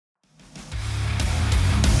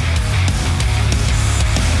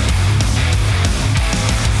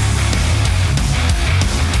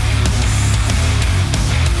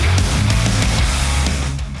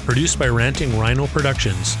Produced by Ranting Rhino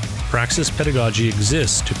Productions, Praxis Pedagogy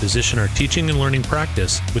exists to position our teaching and learning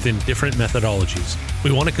practice within different methodologies.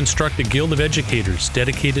 We want to construct a guild of educators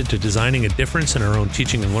dedicated to designing a difference in our own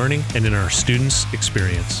teaching and learning and in our students'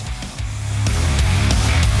 experience.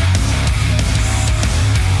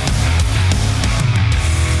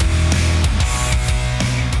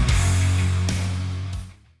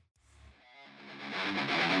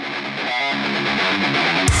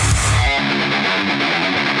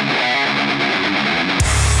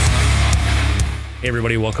 Hey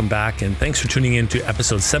everybody, welcome back, and thanks for tuning in to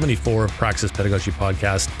episode 74 of Praxis Pedagogy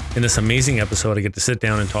Podcast. In this amazing episode, I get to sit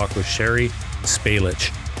down and talk with Sherri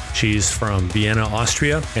Spelic. She's from Vienna,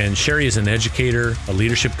 Austria, and Sherri is an educator, a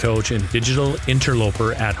leadership coach, and digital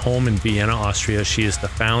interloper at home in Vienna, Austria. She is the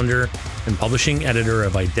founder and publishing editor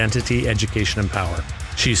of Identity, Education, and Power.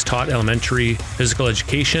 She's taught elementary physical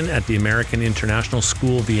education at the American International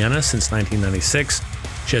School, Vienna, since 1996.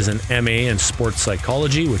 She has an MA in sports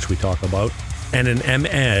psychology, which we talk about, and an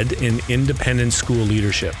MEd in independent school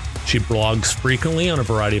leadership. She blogs frequently on a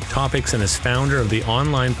variety of topics and is founder of the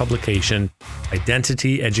online publication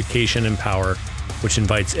Identity, Education, and Power, which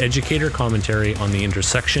invites educator commentary on the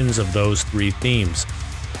intersections of those three themes.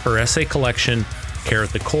 Her essay collection, Care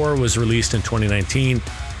at the Core, was released in 2019.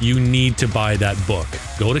 You need to buy that book.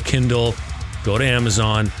 Go to Kindle, go to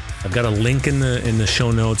Amazon. I've got a link in the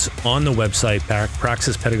show notes on the website,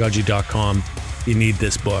 praxispedagogy.com. You need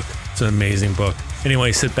this book. It's an amazing book.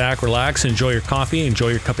 Anyway, sit back, relax, enjoy your coffee, enjoy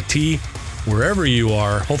your cup of tea, wherever you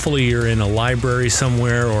are. Hopefully you're in a library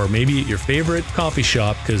somewhere or maybe at your favorite coffee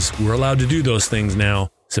shop, because we're allowed to do those things now.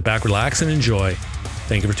 Sit back, relax, and enjoy.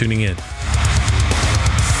 Thank you for tuning in.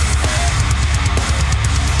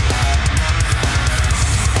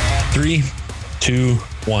 Three, two,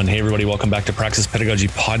 one. Hey everybody, welcome back to Praxis Pedagogy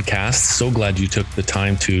Podcast. So glad you took the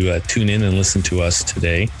time to tune in and listen to us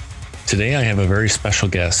today. Today I have a very special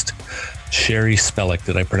guest, Sherri Spelic.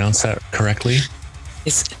 Did I pronounce that correctly?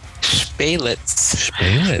 It's Spelic.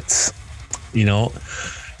 Spelic. You know,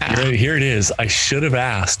 here it is. I should have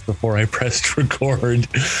asked before I pressed record.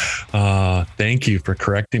 Thank you for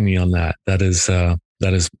correcting me on that. That is. I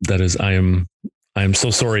am so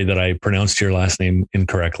sorry that I pronounced your last name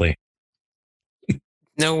incorrectly.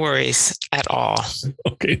 No worries at all.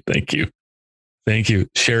 Okay, thank you.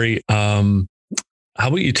 Sherri. How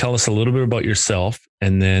about you tell us a little bit about yourself,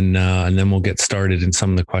 and then we'll get started in some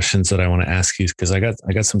of the questions that I want to ask you, because I got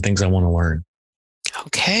some things I want to learn.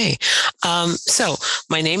 Okay. So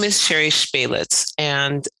my name is Sherri Spelic,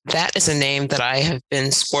 and that is a name that I have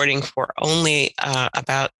been sporting for only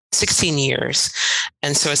about 16 years.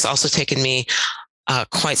 And so it's also taken me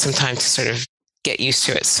quite some time to sort of get used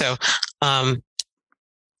to it. So,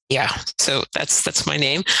 so that's my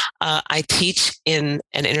name. I teach in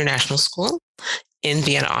an international school in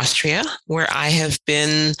Vienna, Austria, where I have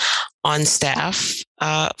been on staff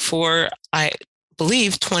for, I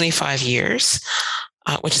believe, 25 years,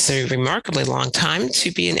 which is a remarkably long time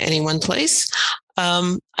to be in any one place.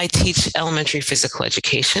 I teach elementary physical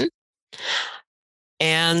education.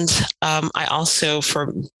 And I also,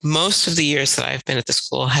 for most of the years that I've been at the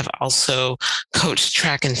school, have also coached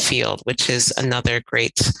track and field, which is another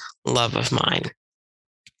great love of mine.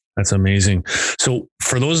 That's amazing. So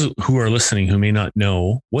for those who are listening who may not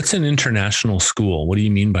know, what's an international school? What do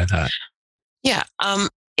you mean by that? Yeah,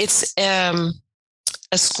 it's a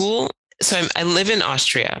school. So I live in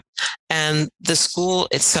Austria, and the school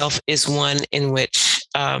itself is one in which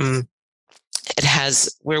we're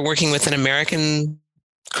working with an American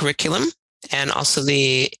curriculum and also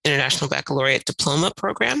the International Baccalaureate Diploma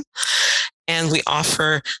program. And we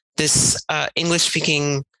offer this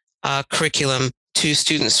English-speaking curriculum to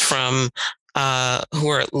students from who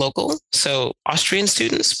are local, so Austrian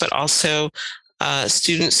students, but also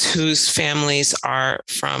students whose families are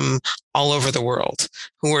from all over the world,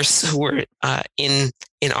 who are in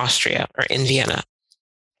Austria or in Vienna.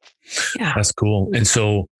 Yeah, that's cool. And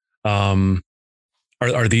so,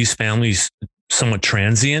 are these families somewhat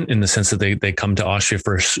transient in the sense that they come to Austria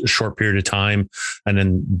for a short period of time and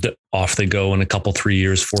then off they go in a couple, 3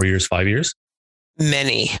 years, 4 years, 5 years?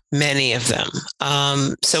 Many of them.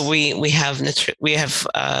 So we have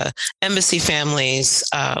embassy families,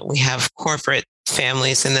 we have corporate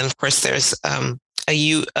families, and then of course there's a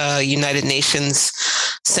United Nations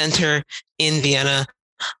center in Vienna,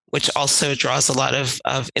 which also draws a lot of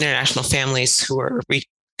international families who are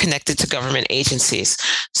connected to government agencies.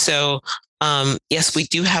 So yes, we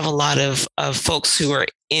do have a lot of folks who are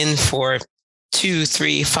in for 2,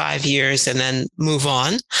 3, 5 years and then move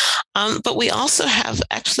on. But we also have,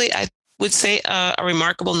 actually, I would say a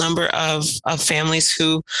remarkable number of families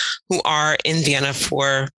who are in Vienna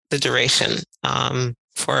for the duration,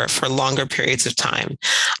 for longer periods of time.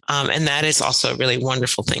 And that is also a really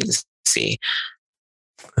wonderful thing to see.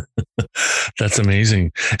 That's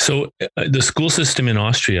amazing. So the school system in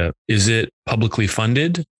Austria, is it publicly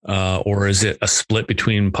funded or is it a split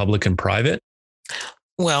between public and private?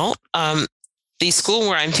 Well, the school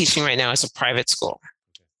where I'm teaching right now is a private school.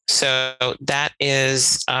 So that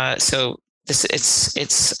is,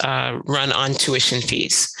 it's run on tuition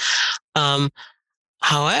fees.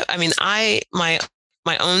 However, I mean,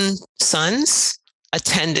 my own sons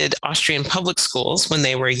attended Austrian public schools when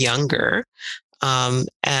they were younger.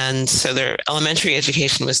 And so their elementary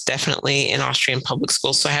education was definitely in Austrian public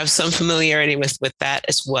schools. So I have some familiarity with that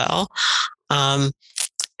as well.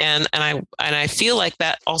 And I feel like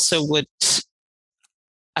that also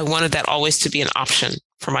I wanted that always to be an option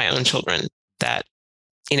for my own children, that,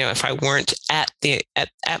 if I weren't at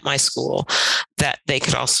my school, that they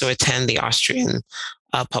could also attend the Austrian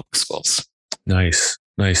public schools. Nice.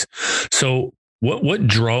 So what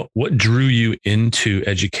drew you into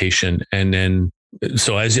education? And then,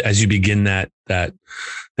 so as you begin that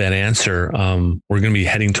answer, we're going to be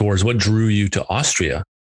heading towards what drew you to Austria.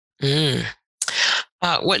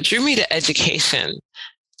 What drew me to education,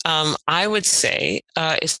 I would say,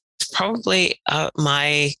 is probably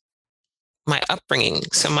my upbringing.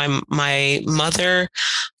 So my mother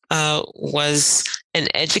was an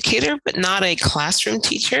educator, but not a classroom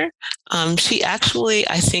teacher. She actually,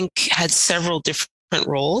 I think, had several different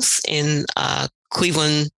roles in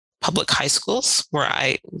Cleveland public high schools, where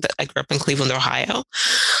I grew up in Cleveland, Ohio.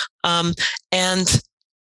 And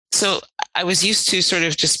so I was used to sort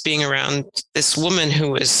of just being around this woman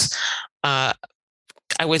who was, I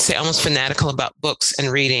would say, almost fanatical about books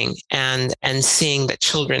and reading, and seeing that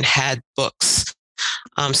children had books.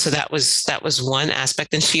 So that was one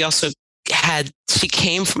aspect. And she also she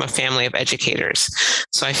came from a family of educators.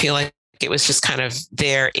 So I feel like it was just kind of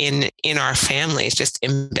there in our families, just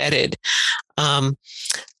embedded.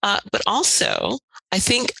 But also, I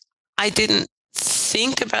think I didn't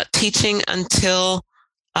think about teaching until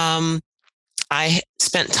I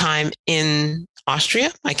spent time in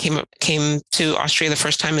Austria. I came to Austria the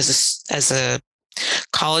first time as a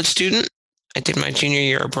college student. I did my junior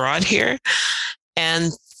year abroad here,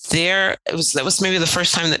 and that was maybe the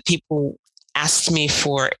first time that people asked me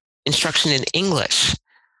for instruction in English,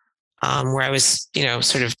 where I was,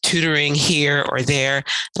 sort of tutoring here or there,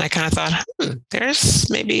 and I kind of thought, there's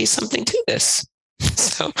maybe something to this.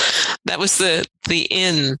 So that was the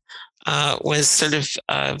in. Was sort of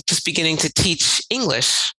just beginning to teach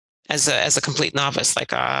English as a complete novice.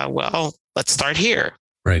 Like, well, let's start here.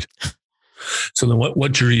 Right. So then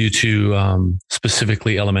what drew you to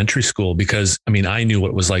specifically elementary school? Because, I mean, I knew what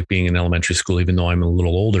it was like being in elementary school, even though I'm a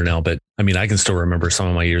little older now. But I mean, I can still remember some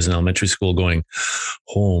of my years in elementary school going,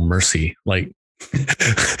 oh, mercy. Like,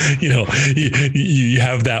 you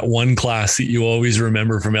have that one class that you always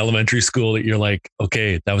remember from elementary school that you're like,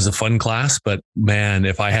 okay, that was a fun class, but man,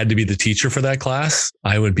 if I had to be the teacher for that class,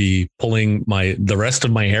 I would be pulling the rest of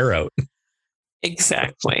my hair out.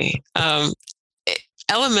 Exactly.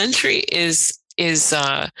 Elementary is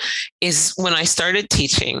when I started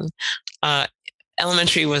teaching.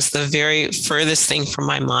 Elementary was the very furthest thing from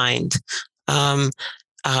my mind.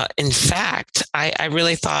 In fact, I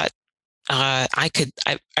really thought. I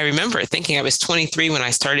remember thinking I was 23 when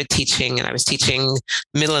I started teaching, and I was teaching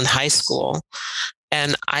middle and high school.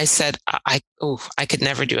 And I said, I could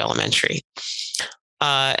never do elementary.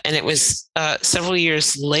 And it was several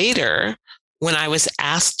years later when I was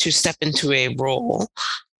asked to step into a role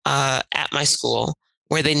at my school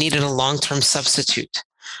where they needed a long-term substitute.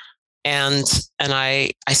 And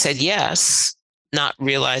I said yes, not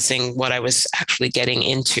realizing what I was actually getting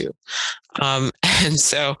into. And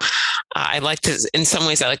so in some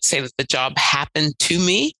ways, I like to say that the job happened to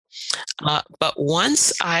me. But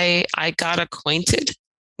once I got acquainted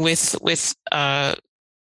with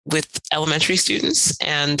elementary students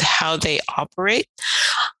and how they operate,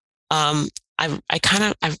 I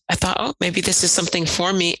thought, oh, maybe this is something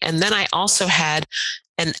for me. And then I also had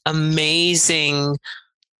an amazing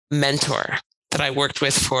mentor that I worked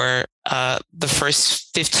with for the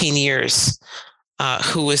first 15 years,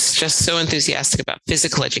 who was just so enthusiastic about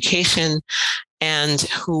physical education, and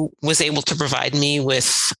who was able to provide me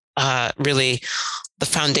with really the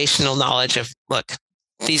foundational knowledge of, look,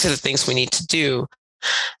 these are the things we need to do,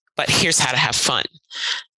 but here's how to have fun.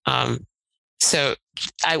 So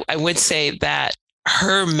I would say that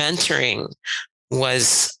her mentoring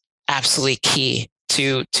was absolutely key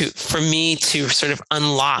for me to sort of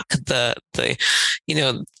unlock the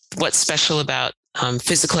what's special about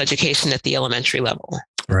physical education at the elementary level.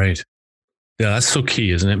 Right. Yeah, that's so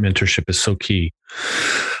key, isn't it? Mentorship is so key.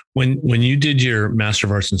 When you did your Master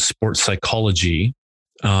of Arts in Sports Psychology,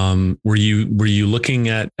 were you looking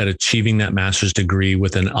at achieving that master's degree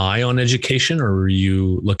with an eye on education, or were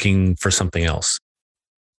you looking for something else?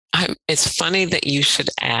 It's funny that you should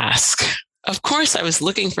ask. Of course, I was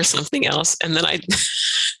looking for something else, and then I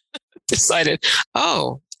decided,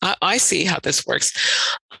 I see how this works.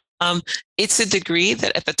 It's a degree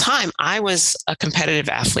that at the time I was a competitive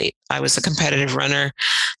athlete. I was a competitive runner,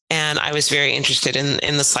 and I was very interested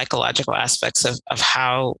in the psychological aspects of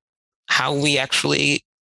how we actually,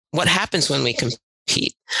 what happens when we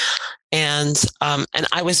compete. And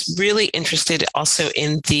I was really interested also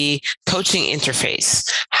in the coaching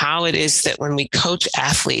interface, how it is that when we coach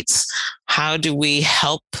athletes, how do we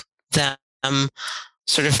help them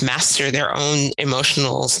sort of master their own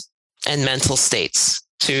emotional and mental states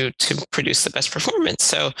to produce the best performance.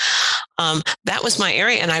 So that was my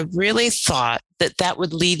area. And I really thought that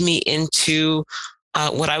would lead me into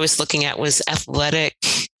what I was looking at was athletic,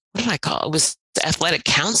 what did I call it? It was athletic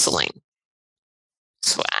counseling.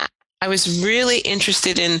 So I was really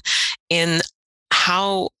interested in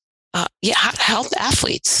how to help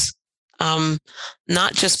athletes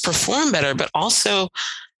not just perform better, but also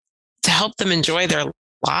to help them enjoy their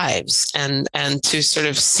lives and to sort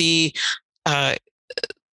of see the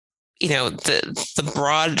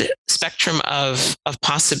broad spectrum of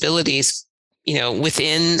possibilities,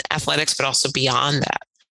 within athletics, but also beyond that.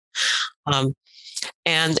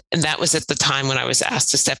 And that was at the time when I was asked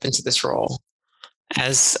to step into this role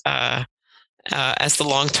as the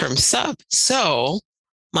long-term sub. So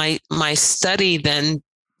my study then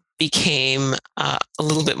became a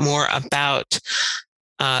little bit more about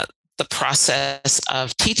the process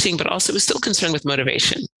of teaching, but also was still concerned with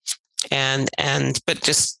motivation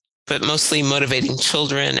but mostly motivating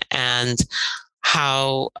children and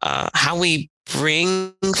how we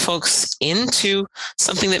bring folks into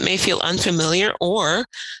something that may feel unfamiliar or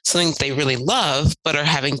something that they really love but are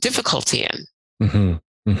having difficulty in.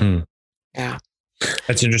 Mm-hmm. Mm-hmm. Yeah.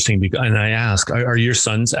 That's interesting. And I ask, are your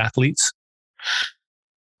sons athletes?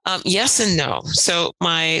 Yes and no. So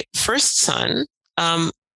my first son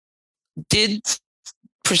did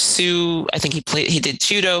pursue, I think he did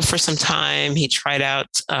judo for some time. He tried out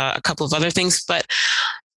a couple of other things, but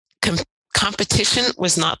competition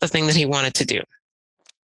was not the thing that he wanted to do.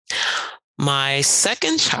 My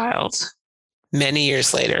second child, many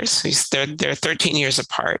years later, so they're 13 years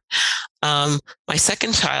apart. My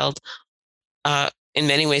second child, in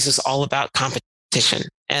many ways, was all about competition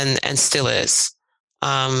and still is.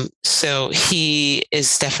 So he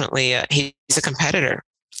is definitely he's a competitor,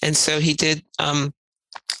 and so he did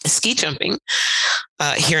ski jumping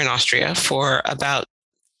here in Austria for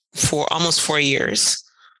almost 4 years,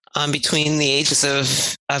 between the ages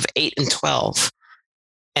of 8 and 12.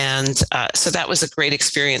 And so that was a great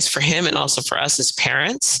experience for him and also for us as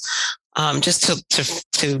parents, just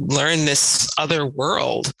to learn this other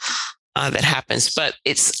world that happens. But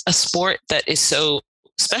it's a sport that is so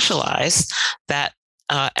specialized that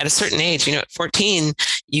at a certain age, at 14,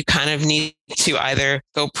 you kind of need to either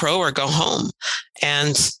go pro or go home.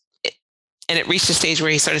 And it reached a stage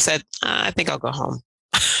where he sort of said, I think I'll go home.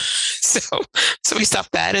 So we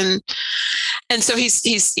stopped that. And so he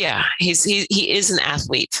is an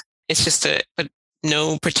athlete. It's just but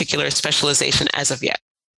no particular specialization as of yet.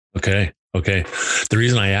 Okay. The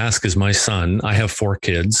reason I ask is my son, I have 4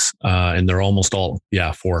 kids, and they're almost all,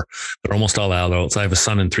 4. They're almost all adults. I have a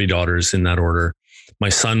son and 3 daughters in that order. My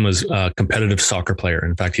son was a competitive soccer player.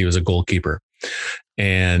 In fact, he was a goalkeeper,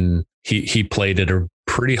 and he played at a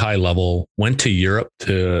pretty high level, went to Europe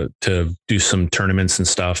to do some tournaments and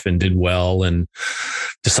stuff and did well, and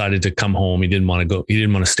decided to come home. He didn't want to go. He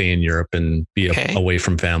didn't want to stay in Europe and be away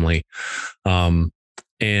from family.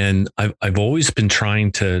 And I've always been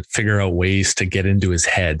trying to figure out ways to get into his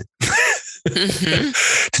head. Mm-hmm.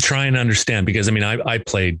 To try and understand, because I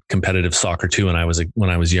played competitive soccer too when I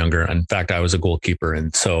was younger. In fact, I was a goalkeeper,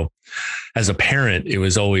 and so as a parent, I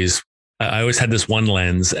always had this one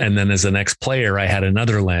lens, and then as an ex-player, I had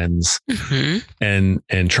another lens, mm-hmm.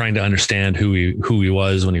 and trying to understand who he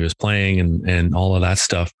was when he was playing and all of that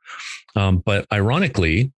stuff. But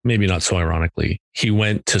ironically, maybe not so ironically, he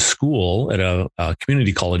went to school at a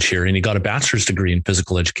community college here, and he got a bachelor's degree in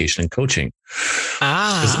physical education and coaching.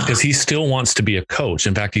 Because he still wants to be a coach.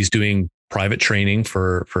 In fact, he's doing private training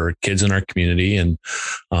for kids in our community and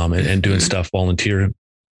doing stuff on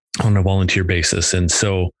a volunteer basis. And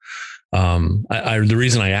so The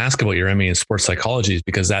reason I ask about your ME in sports psychology is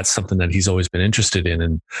because that's something that he's always been interested in.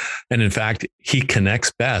 And in fact, he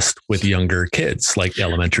connects best with younger kids, like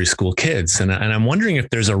elementary school kids. And I'm wondering if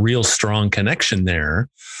there's a real strong connection there,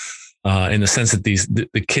 in the sense that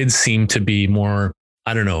the kids seem to be more,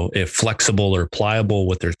 I don't know, if flexible or pliable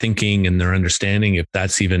with their thinking and their understanding, if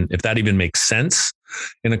that even makes sense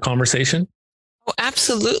in a conversation. Oh,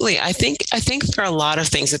 absolutely. I think there are a lot of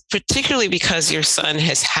things, particularly because your son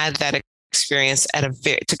has had that experience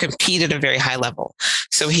to compete at a very high level.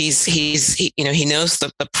 So he knows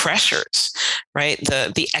the pressures, right?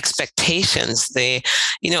 The expectations,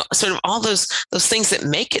 sort of all those things that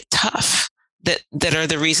make it tough, that are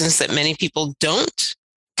the reasons that many people don't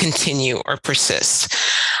continue or persist.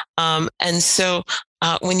 And so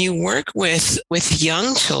when you work with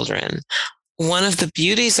young children, one of the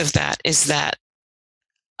beauties of that is that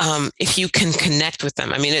if you can connect with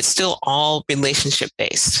them, I mean, it's still all relationship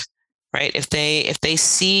based, right? If they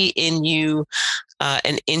see in you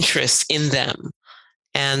an interest in them,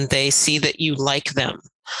 and they see that you like them,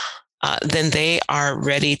 then they are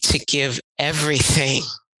ready to give everything,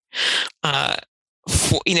 to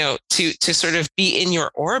sort of be in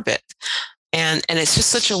your orbit, and it's just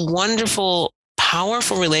such a wonderful,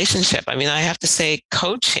 powerful relationship. I mean, I have to say,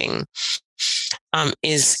 coaching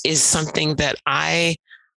is something that I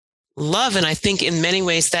love. And I think in many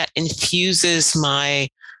ways that infuses my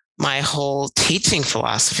whole teaching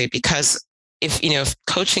philosophy, because if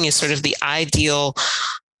coaching is sort of the ideal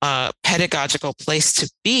pedagogical place to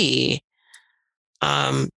be,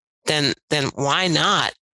 then why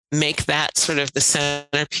not make that sort of the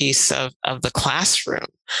centerpiece of the classroom,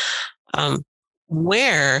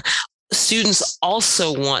 where students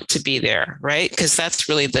also want to be there, right? Because that's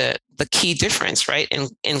really the key difference, right?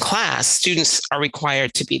 In class, students are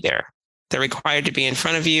required to be there. They're required to be in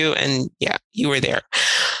front of you, and yeah, you were there.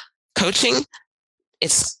 Coaching,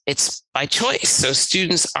 it's by choice. So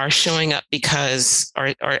students are showing up because,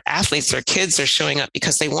 or athletes or kids are showing up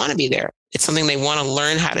because they want to be there. It's something they want to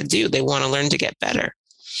learn how to do. They want to learn to get better.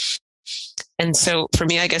 And so for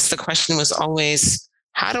me, I guess the question was always,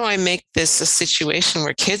 how do I make this a situation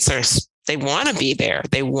where kids they want to be there.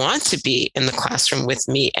 They want to be in the classroom with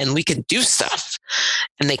me, and we can do stuff,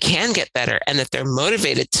 and they can get better, and that they're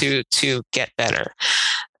motivated to get better.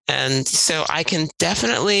 And so I can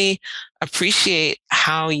definitely appreciate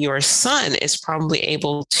how your son is probably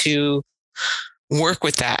able to work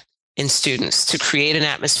with that in students, to create an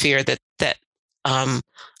atmosphere that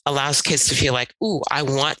allows kids to feel like, ooh, I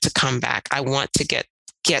want to come back. I want to get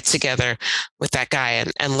together with that guy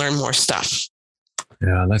and learn more stuff.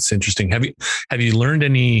 Yeah, that's interesting. Have you learned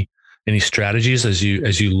any strategies as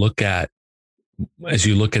you look at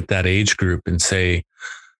that age group and say,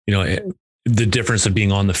 the difference of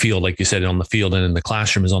being on the field, like you said, on the field, and in the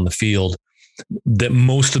classroom is on the field, that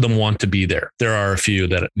most of them want to be there. There are a few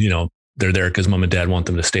that, they're there because mom and dad want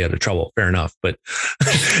them to stay out of trouble. Fair enough. But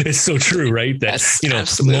it's so true, right? That, yes,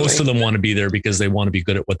 absolutely. Most of them want to be there because they want to be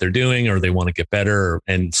good at what they're doing, or they want to get better.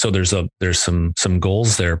 And so there's some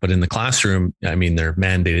goals there, but in the classroom, I mean, they're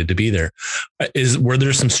mandated to be there. Were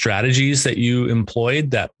there some strategies that you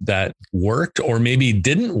employed that worked, or maybe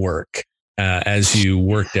didn't work, as you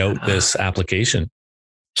worked out this application?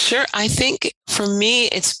 Sure. I think for me,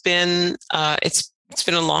 it's been a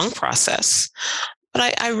long process.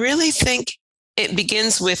 But I really think it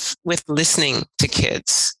begins with listening to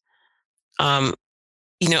kids,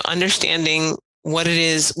 understanding what it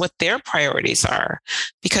is, what their priorities are.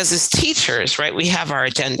 Because as teachers, right, we have our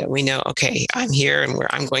agenda. We know, okay, I'm here and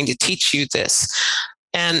I'm going to teach you this.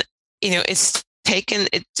 And, it's taken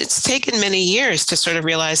many years to sort of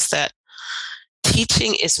realize that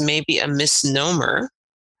teaching is maybe a misnomer.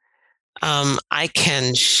 I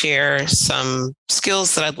can share some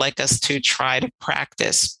skills that I'd like us to try to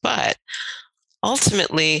practice, but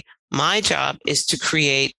ultimately, my job is to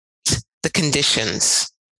create the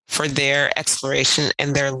conditions for their exploration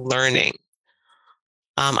and their learning.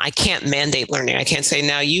 I can't mandate learning. I can't say,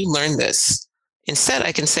 now you learn this. Instead,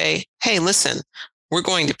 I can say, hey, listen, we're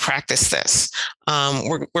going to practice this.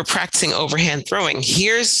 We're practicing overhand throwing.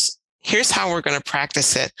 Here's how we're going to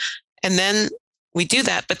practice it. And then we do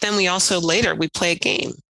that, but then we play a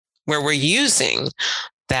game where we're using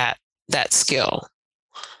that skill.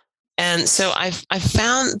 And so I've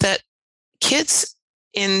found that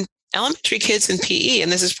elementary kids in PE,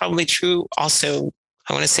 and this is probably true also,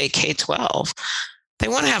 I want to say K-12, they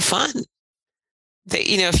want to have fun.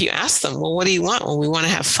 If you ask them, well, what do you want? Well, we want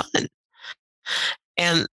to have fun.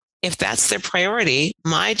 And if that's their priority,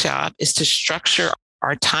 my job is to structure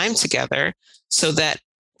our time together so that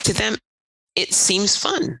to them, it seems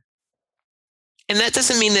fun. And that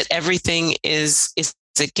doesn't mean that everything is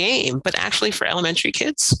a game, but actually for elementary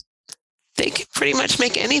kids, they can pretty much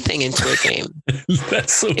make anything into a game.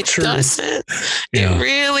 That's so It true. doesn't. Yeah. It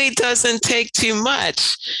really doesn't take too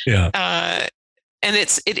much. Yeah. And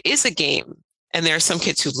it is a game. And there are some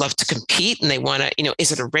kids who love to compete and they want to,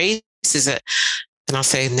 is it a race? Is it? And I'll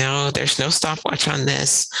say, no, there's no stopwatch on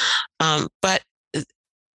this. But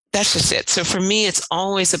that's just it. So for me, it's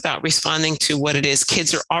always about responding to what it is.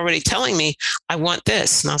 Kids are already telling me, I want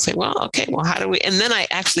this. And I'll say, well, okay, well, how do we? And then I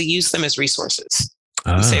actually use them as resources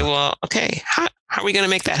and say, well, okay, how are we going to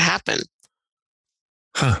make that happen?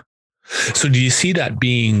 Huh. So do you see that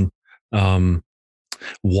being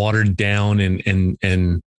watered down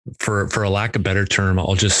and for a lack of a better term,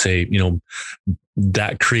 I'll just say,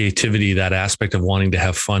 that creativity, that aspect of wanting to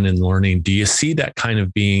have fun and learning, do you see that kind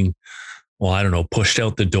of being, well, I don't know, pushed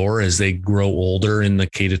out the door as they grow older in the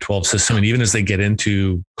K-12 system and even as they get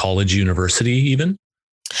into college, university even?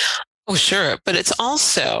 Oh, sure. But it's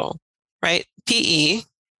also, right, PE,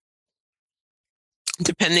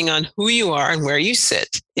 depending on who you are and where you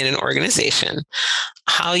sit in an organization,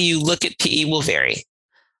 how you look at PE will vary.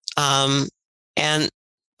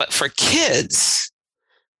 But for kids,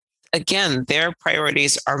 again, their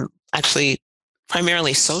priorities are actually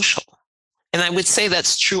primarily social. And I would say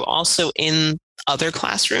that's true also in other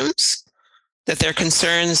classrooms, that their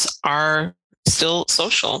concerns are still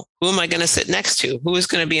social. Who am I going to sit next to? Who is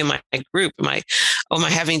going to be in my group? Am I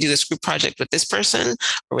having to do this group project with this person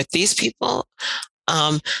or with these people?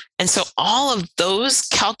 And so all of those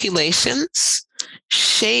calculations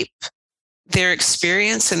shape their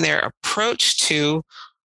experience and their approach to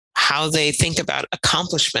how they think about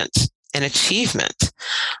accomplishment and achievement.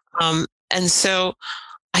 And so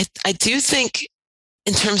I do think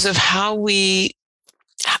in terms of how I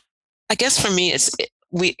guess for me,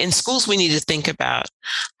 in schools, we need to think about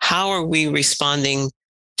how are we responding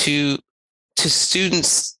to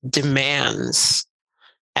students' demands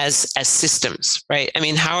as systems, right? I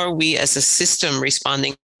mean, how are we as a system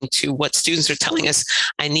responding to what students are telling us?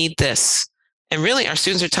 I need this. And really, our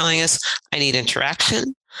students are telling us, I need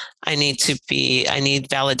interaction. I need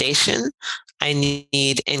validation. I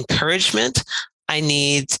need encouragement. I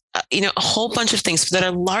need, a whole bunch of things that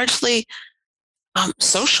are largely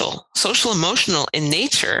social, emotional in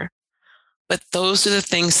nature. But those are the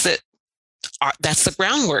things that's the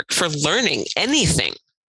groundwork for learning anything,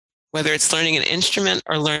 whether it's learning an instrument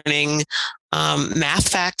or learning math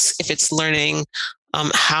facts, if it's learning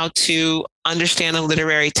how to understand a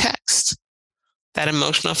literary text. That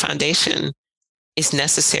emotional foundation is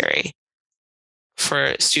necessary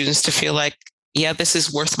for students to feel like, yeah, this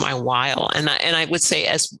is worth my while. And I would say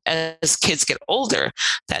as kids get older,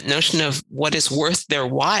 that notion of what is worth their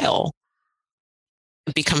while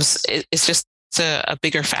it's just a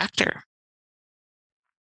bigger factor.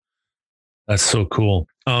 That's so cool.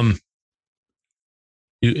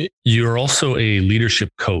 You're also a leadership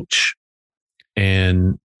coach,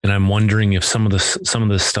 and I'm wondering if some of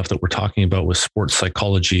the stuff that we're talking about with sports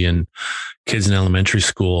psychology and kids in elementary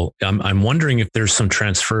school, I'm wondering if there's some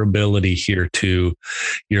transferability here to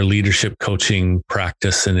your leadership coaching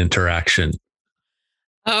practice and interaction.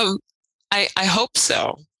 I hope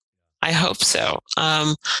so. I hope so.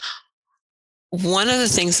 One of the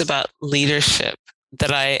things about leadership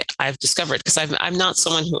that I've discovered, because I'm not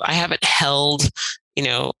someone I haven't held,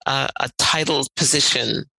 a titled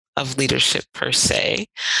position of leadership per se.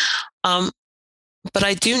 But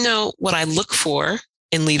I do know what I look for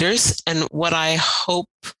in leaders and what I hope.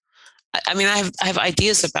 I mean, I have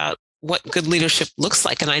ideas about what good leadership looks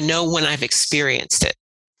like, and I know when I've experienced it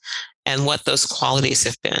and what those qualities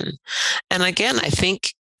have been. And again, I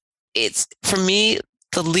think it's, for me,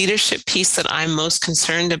 the leadership piece that I'm most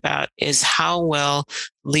concerned about is how well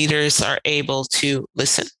leaders are able to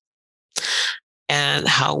listen and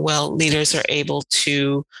how well leaders are able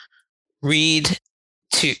to read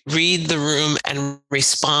the room and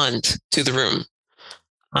respond to the room.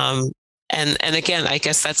 And again, I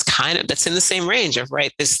guess that's in the same range of,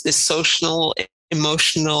 right, this social,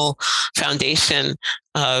 emotional foundation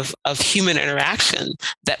of human interaction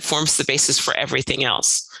that forms the basis for everything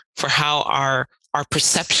else, for how our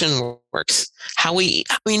perception works,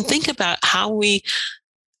 think about how we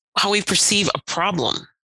perceive a problem.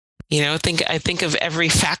 I think of every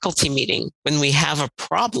faculty meeting when we have a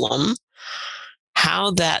problem,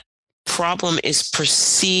 how that problem is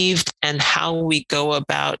perceived and how we go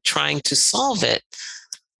about trying to solve it.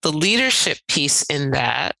 The leadership piece in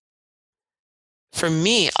that, for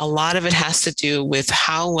me, a lot of it has to do with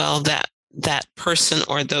how well that person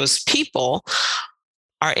or those people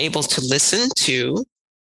are able to listen to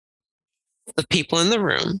the people in the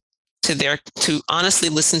room, to to honestly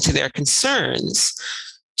listen to their concerns,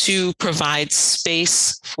 to provide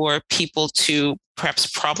space for people to perhaps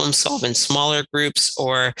problem solve in smaller groups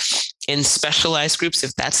or in specialized groups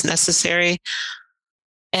if that's necessary,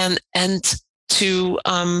 and to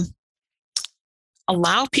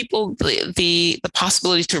allow people the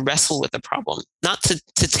possibility to wrestle with the problem, not to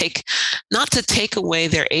take away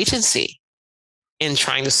their agency in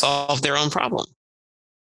trying to solve their own problem.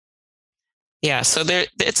 Yeah, so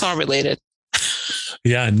it's all related.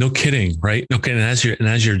 Yeah, no kidding, right? Okay, and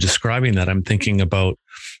as you're describing that, I'm thinking about,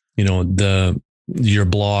 your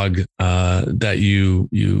blog that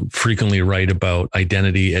you frequently write about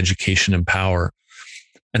identity, education, and power,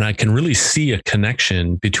 and I can really see a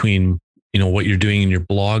connection between what you're doing in your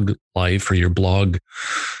blog life or your blog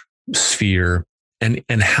sphere, and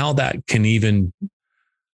how that can even,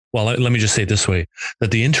 well, let me just say it this way,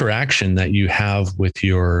 that the interaction that you have with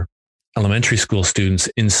your elementary school students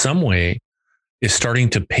in some way is starting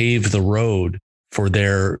to pave the road for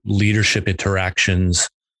their leadership interactions,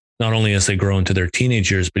 not only as they grow into their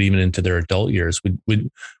teenage years, but even into their adult years.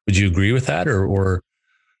 Would you agree with that, or?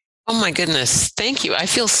 Oh my goodness. Thank you. I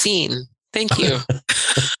feel seen. Thank you.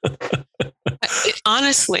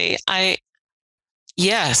 Honestly,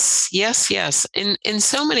 yes. In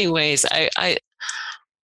so many ways, I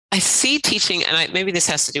see teaching, and maybe this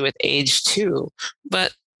has to do with age too,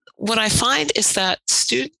 but what I find is that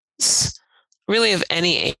students really of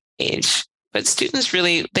any age, but students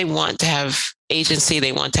really, they want to have agency,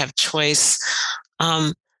 they want to have choice.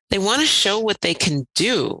 They want to show what they can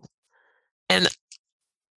do. And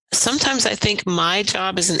sometimes I think my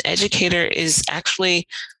job as an educator is actually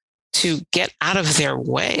to get out of their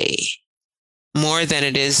way more than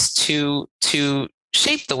it is to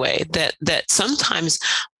shape the way. That sometimes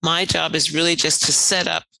my job is really just to set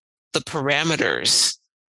up the parameters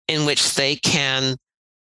in which they can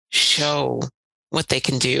show what they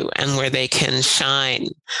can do and where they can shine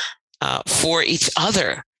for each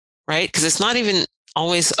other, right? Because it's not even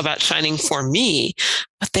always about shining for me,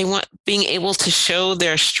 but they want being able to show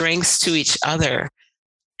their strengths to each other,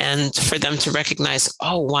 and for them to recognize,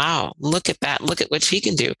 oh, wow, look at that. Look at what she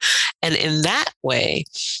can do. And in that way,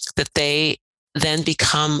 that they then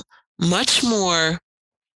become much more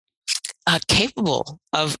capable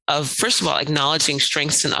of, first of all, acknowledging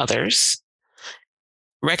strengths in others,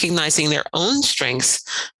 recognizing their own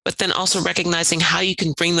strengths, but then also recognizing how you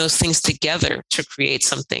can bring those things together to create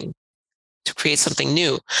something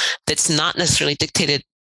new that's not necessarily dictated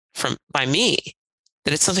by me,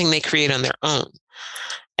 that it's something they create on their own.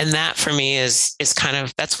 And that for me is kind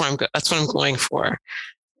of, that's what I'm going for.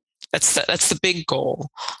 That's the big goal.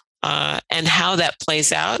 And how that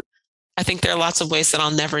plays out, I think there are lots of ways that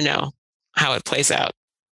I'll never know how it plays out.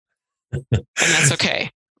 And that's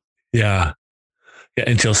okay. Yeah. Yeah,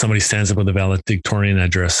 until somebody stands up with a valedictorian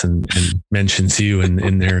address and mentions you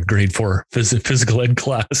in their grade 4 physical ed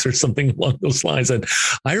class or something along those lines. And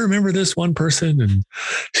I remember this one person and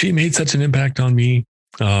she made such an impact on me.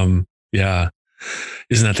 Yeah.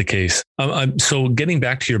 Isn't that the case? So getting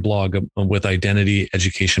back to your blog with identity,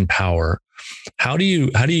 education, power, how do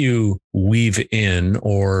you weave in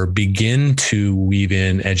or begin to weave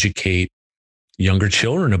in, educate younger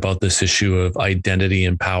children about this issue of identity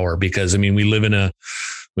and power? Because I mean, we live in a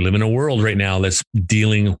world right now that's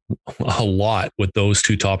dealing a lot with those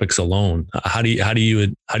two topics alone. How do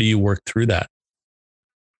you work through that?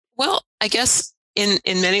 Well, I guess in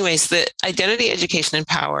many ways, the Identity, Education, and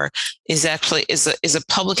Power is actually is a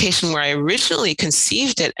publication where I originally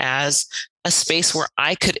conceived it as a space where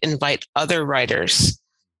I could invite other writers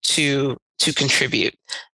to contribute.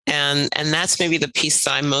 And that's maybe the piece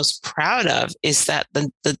that I'm most proud of, is that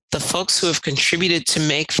the folks who have contributed to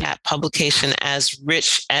make that publication as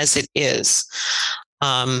rich as it is,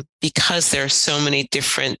 because there are so many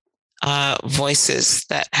different voices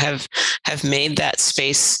that have made that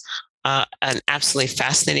space an absolutely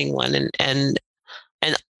fascinating one, and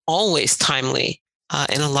always timely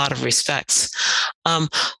in a lot of respects.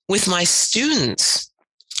 With my students,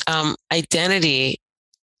 identity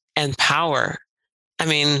and power. I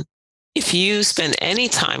mean, if you spend any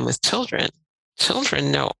time with children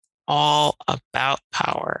know all about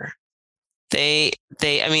power. I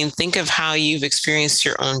mean, think of how you've experienced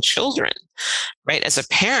your own children, right? As a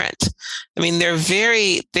parent, I mean,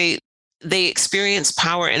 they experience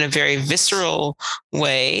power in a very visceral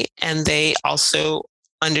way, and they also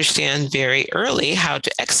understand very early how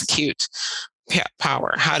to execute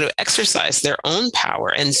power, how to exercise their own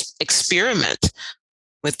power and experiment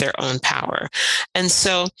with their own power. And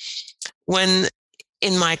so when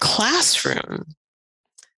in my classroom,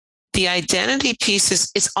 the identity piece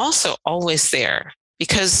is also always there,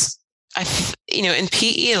 because in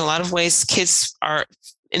PE, in a lot of ways, kids are,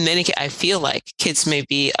 I feel like kids may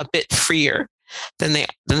be a bit freer than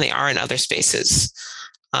they are in other spaces.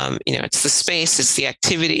 It's the space, it's the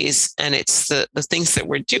activities, and it's the things that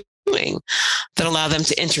we're doing that allow them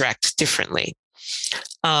to interact differently.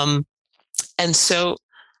 And so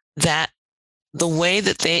that the way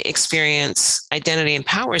that they experience identity and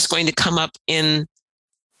power is going to come up in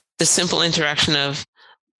the simple interaction of,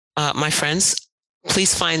 my friends,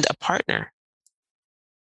 please find a partner.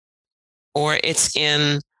 Or it's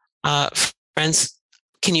in, friends,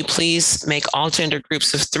 can you please make all gender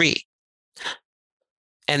groups of 3?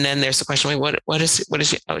 And then there's the question, what is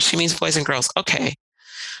she? Oh, she means boys and girls. Okay.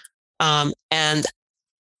 And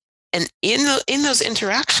in those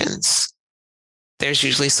interactions, there's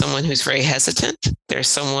usually someone who's very hesitant. There's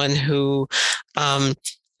someone who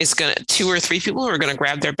is 2 or 3 people who are going to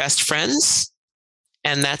grab their best friends,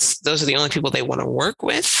 and those are the only people they want to work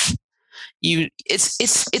with. You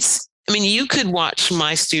could watch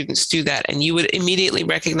my students do that, and you would immediately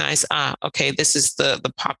recognize, okay, this is the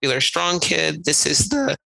popular strong kid. This is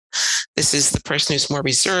the person who's more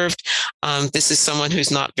reserved. This is someone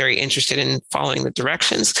who's not very interested in following the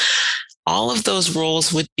directions. All of those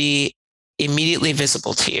roles would be immediately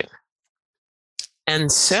visible to you.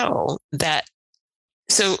 And so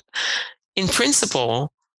in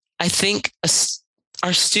principle, I think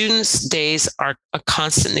our students' days are a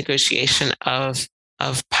constant negotiation of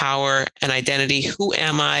power and identity. Who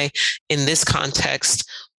am I in this context?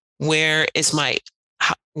 What is my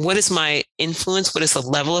influence? What is the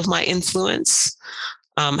level of my influence?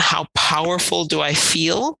 How powerful do I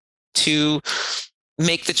feel to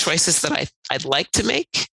make the choices that I'd like to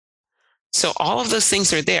make? So all of those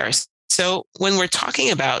things are there. So when we're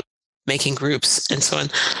talking about making groups and so on,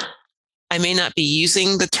 I may not be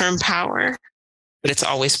using the term power, but it's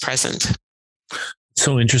always present.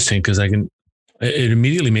 So interesting, because it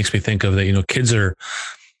immediately makes me think of that, kids are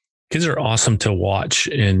awesome to watch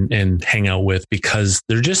and hang out with because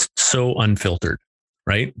they're just so unfiltered,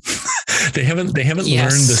 right? They haven't Yes.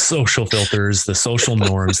 learned the social filters, the social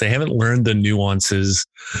norms. They haven't learned the nuances.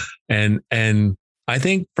 And I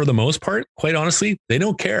think for the most part, quite honestly, they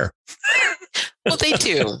don't care. Well, they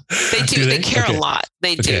do. They do. They care a lot.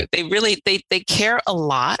 They do. They really, they care a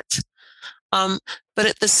lot. But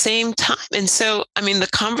at the same time, and so, the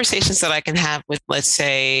conversations that I can have with, let's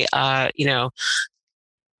say,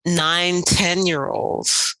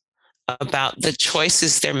 9-10-year-olds about the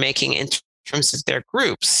choices they're making in terms of their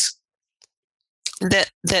groups, that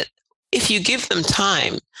if you give them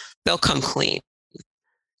time, they'll come clean.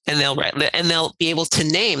 And they'll be able to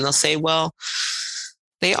name. They'll say, well,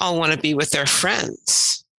 they all want to be with their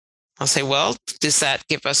friends. I'll say, well, does that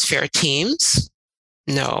give us fair teams?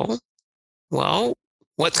 No. Well,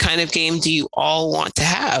 what kind of game do you all want to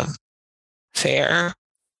have? Fair.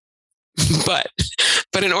 But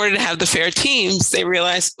in order to have the fair teams, they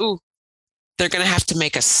realize, they're going to have to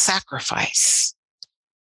make a sacrifice.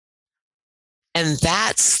 And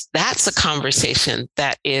that's a conversation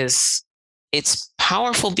that it's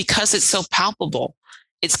powerful because it's so palpable.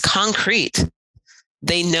 It's concrete.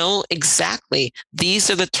 They know exactly these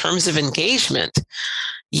are the terms of engagement.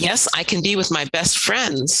 Yes, I can be with my best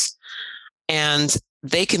friends and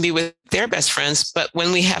they can be with their best friends, but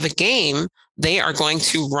when we have a game, they are going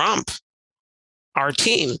to romp our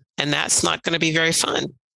team, and that's not going to be very fun.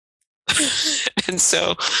 And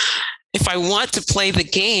so if I want to play the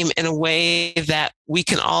game in a way that we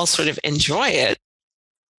can all sort of enjoy it,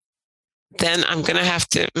 then I'm going to have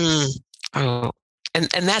to, and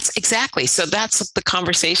that's exactly. So that's the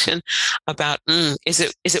conversation about, is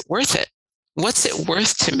it worth it? What's it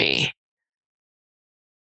worth to me?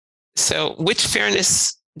 So which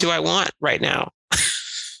fairness do I want right now?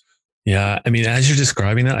 Yeah. As you're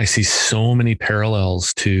describing that, I see so many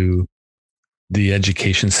parallels to the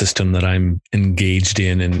education system that I'm engaged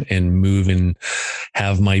in and move and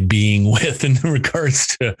have my being with in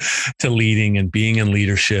regards to leading and being in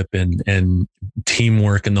leadership and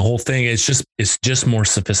teamwork and the whole thing. It's just more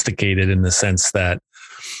sophisticated in the sense that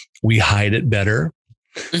we hide it better.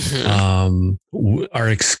 Mm-hmm. Our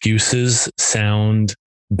excuses sound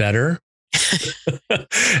better.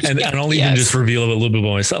 and I'll even just reveal a little bit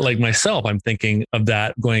about myself. Like myself, I'm thinking of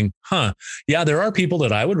that going, yeah, there are people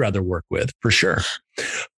that I would rather work with for sure.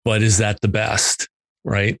 But is that the best?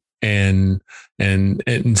 Right. And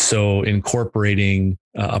so incorporating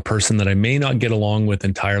a person that I may not get along with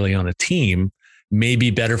entirely on a team may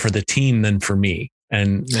be better for the team than for me.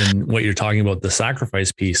 And what you're talking about, the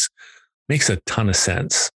sacrifice piece, makes a ton of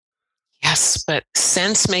sense. Yes, but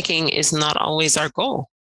sense making is not always our goal.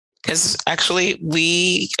 Because actually,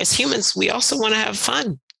 we as humans, we also want to have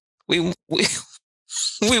fun. we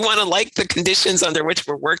we want to like the conditions under which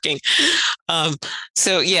we're working.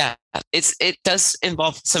 So yeah, it does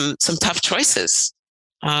involve some tough choices.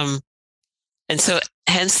 And so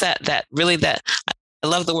hence that really that I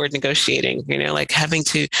love the word negotiating, like having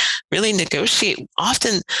to really negotiate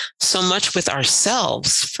often so much with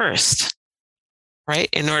ourselves first, right?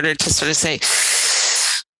 In order to sort of say,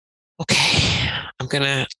 okay, I'm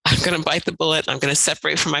gonna bite the bullet. I'm gonna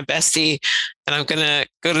separate from my bestie, and I'm gonna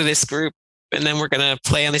go to this group, and then we're gonna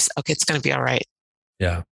play on this. Okay, it's gonna be all right.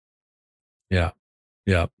 Yeah.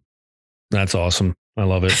 That's awesome. I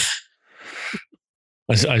love it.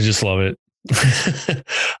 I just love it.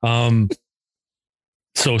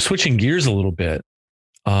 So switching gears a little bit,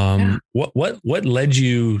 what led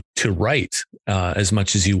you to write as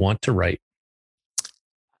much as you want to write?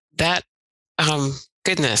 That,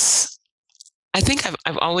 goodness, I think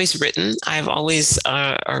I've always written. I've always,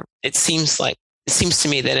 or it seems to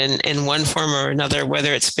me that in one form or another,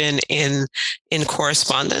 whether it's been in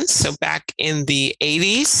correspondence. So back in the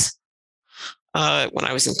 80s, when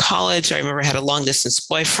I was in college, I remember I had a long distance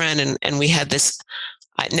boyfriend, and we had this.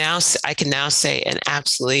 I can now say an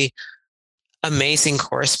absolutely amazing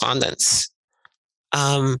correspondence,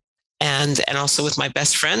 and also with my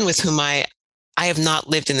best friend, with whom I have not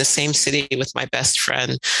lived in the same city with my best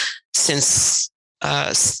friend since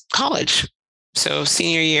college. So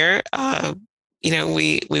senior year,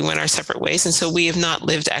 we went our separate ways, and so we have not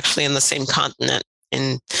lived actually in the same continent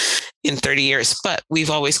in 30 years, but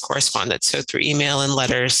we've always corresponded. So through email and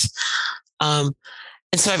letters, and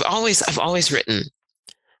so I've always written.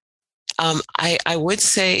 I would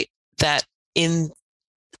say that in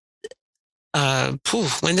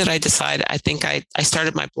when did I decide? I think I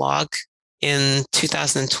started my blog in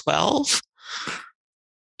 2012.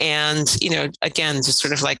 And, again, just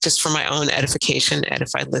sort of like, just for my own edification,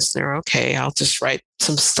 edified listener, okay, I'll just write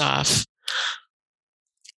some stuff.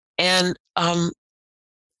 And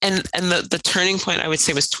the turning point, I would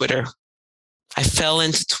say, was Twitter. I fell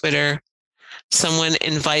into Twitter. Someone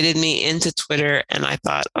invited me into Twitter, and I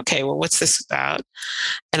thought, okay, well, what's this about?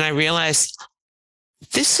 And I realized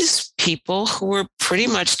this is people who were pretty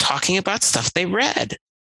much talking about stuff they read.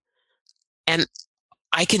 And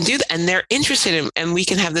I can do that. And they're interested in, and we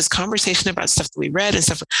can have this conversation about stuff that we read and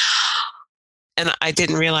stuff. And I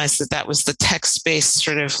didn't realize that was the text-based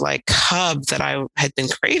sort of like hub that I had been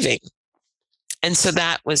craving. And so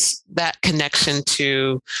that was that connection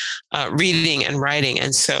to reading and writing.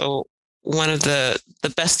 And so one of the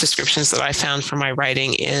best descriptions that I found for my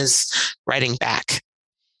writing is writing back.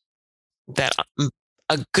 That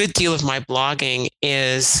a good deal of my blogging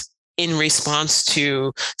is in response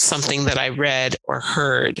to something that I read or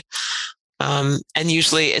heard. And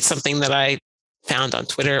usually it's something that I found on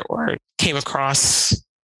Twitter or came across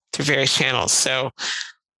through various channels. So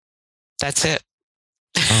that's it.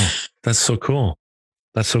 Oh, that's so cool.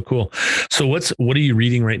 That's so cool. So what are you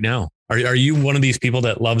reading right now? Are you one of these people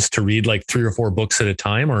that loves to read like 3 or 4 books at a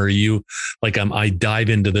time? Or are you like, I dive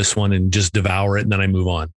into this one and just devour it and then I move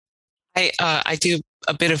on? I do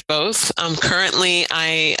a bit of both. Currently,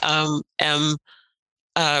 I am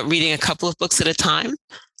reading a couple of books at a time.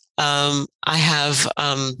 I have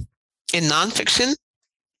in nonfiction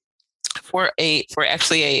for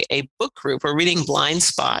actually a book group. We're reading Blind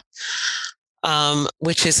Spot,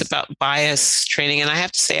 which is about bias training. And I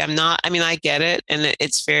have to say, I get it, and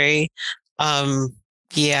it's very, I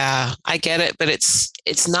get it, but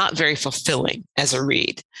it's not very fulfilling as a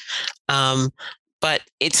read. But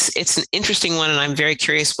it's an interesting one, and I'm very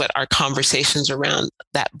curious what our conversations around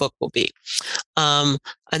that book will be.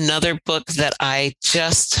 Another book that I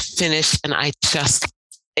just finished, and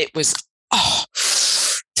it was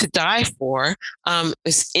to die for,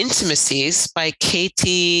 is Intimacies by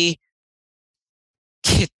Katie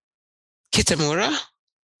Kitamura.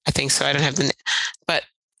 I think so. I don't have the name, but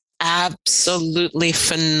absolutely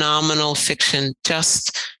phenomenal fiction,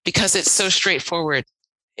 just because it's so straightforward.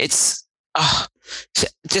 It's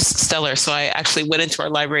just stellar. So I actually went into our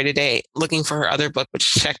library today looking for her other book,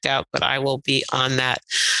 which checked out, but I will be on that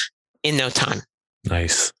in no time.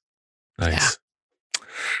 Nice. Yeah.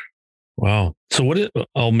 Wow. So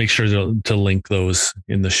I'll make sure to link those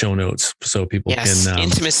in the show notes so people can.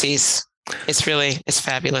 Intimacies. It's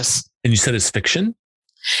fabulous. And you said it's fiction?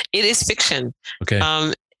 It is fiction.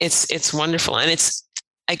 Okay. It's wonderful. And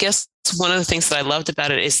I guess one of the things that I loved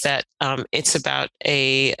about it is that it's about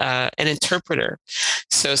an interpreter.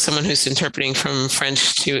 So someone who's interpreting from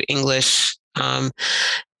French to English. And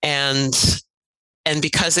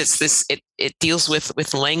because it deals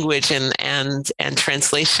with language and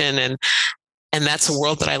translation, and that's a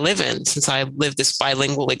world that I live in, since I live this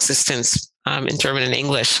bilingual existence in German and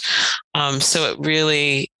English. So it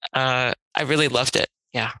really, I really loved it.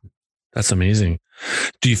 Yeah. That's amazing.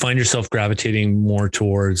 Do you find yourself gravitating more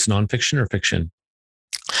towards nonfiction or fiction?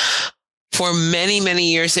 For many,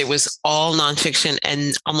 many years, it was all nonfiction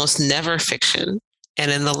and almost never fiction.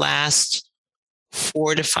 And in the last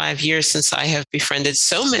 4 to 5 years, since I have befriended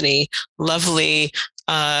so many lovely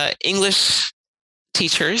English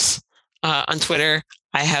teachers on Twitter,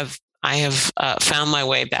 I have found my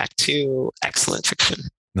way back to excellent fiction.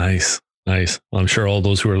 Nice. Well, I'm sure all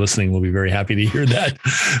those who are listening will be very happy to hear that.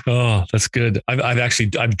 Oh, that's good.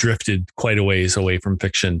 I've drifted quite a ways away from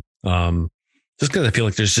fiction. Just because I feel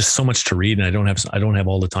like there's just so much to read, and I don't have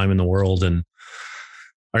all the time in the world. And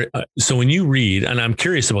so when you read, and I'm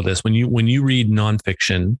curious about this, when you read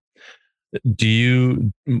nonfiction, do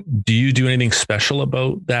you do anything special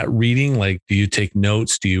about that reading? Like, do you take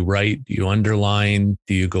notes? Do you write? Do you underline?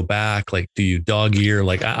 Do you go back? Like, do you dog ear?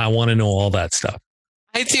 Like, I want to know all that stuff.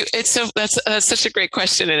 I do. That's such a great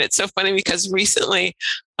question. And it's so funny because recently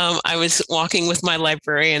I was walking with my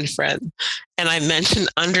librarian friend and I mentioned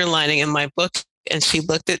underlining in my book, and she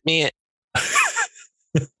looked at me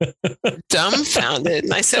dumbfounded.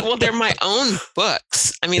 And I said, well, they're my own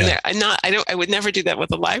books. I mean, I would never do that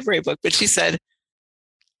with a library book, but she said,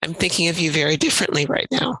 I'm thinking of you very differently right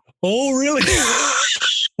now. Oh, really?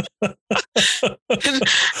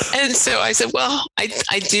 and so I said, well,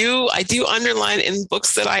 I do underline in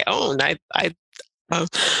books that I own.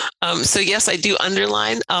 So yes, I do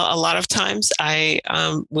underline. A lot of times I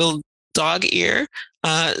will dog ear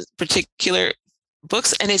particular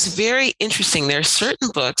books, and it's very interesting. There are certain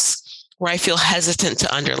books where I feel hesitant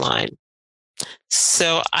to underline.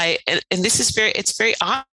 So and this is it's very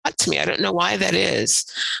odd to me. I don't know why that is.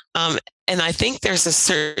 And I think there's a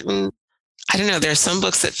certain, I don't know, there are some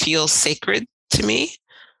books that feel sacred to me.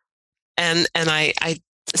 And I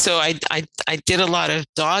did a lot of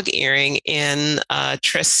dog earing in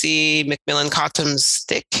Tracy McMillan Cottom's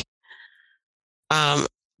Stick.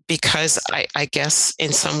 Because I guess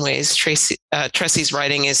in some ways Tracy's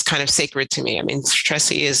writing is kind of sacred to me. I mean,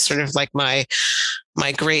 Tracy is sort of like my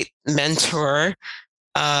great mentor,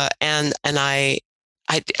 and I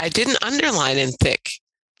didn't underline in thick,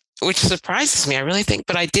 which surprises me. I really think,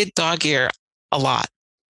 but I did dog ear a lot.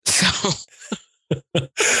 So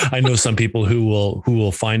I know some people who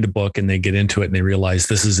will find a book and they get into it and they realize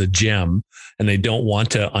this is a gem and they don't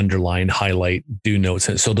want to underline, highlight, do notes,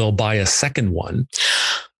 and so they'll buy a second one.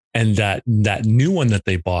 And that new one that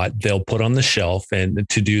they bought, they'll put on the shelf and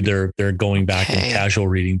to do their going back and casual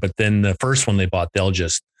reading. But then the first one they bought,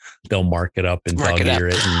 they'll mark it up and dog ear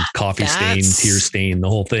it and coffee stain, tear stain, the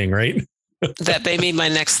whole thing, right? That may be my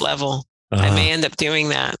next level. I may end up doing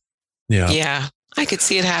that. Yeah, I could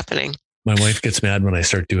see it happening. My wife gets mad when I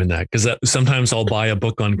start doing that because sometimes I'll buy a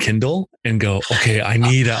book on Kindle and go, okay, I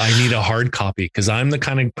need a hard copy because I'm the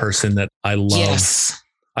kind of person that I love. Yes.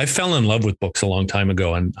 I fell in love with books a long time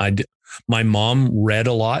ago, and my mom read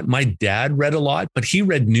a lot. My dad read a lot, but he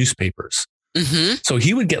read newspapers. Mm-hmm. So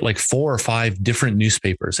he would get like 4 or 5 different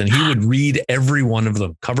newspapers and he would read every one of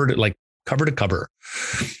them, cover to cover.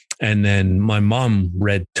 And then my mom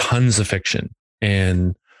read tons of fiction,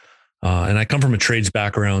 and I come from a trades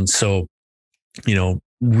background. So, you know,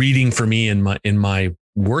 reading for me in my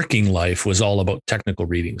working life was all about technical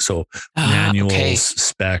reading. So manuals,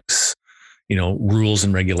 specs, you know, rules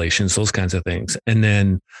and regulations, those kinds of things. And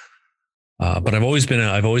then, but I've always been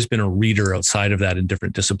a reader outside of that in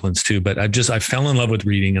different disciplines too. But I fell in love with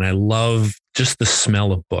reading, and I love just the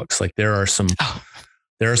smell of books. Like there are some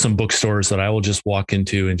bookstores that I will just walk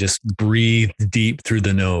into and just breathe deep through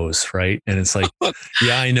the nose. Right. And it's like,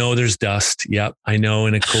 yeah, I know there's dust. Yep. I know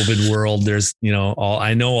in a COVID world, there's, you know,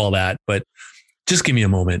 I know all that, but just give me a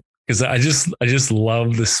moment. Because I just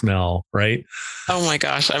love the smell, right? Oh my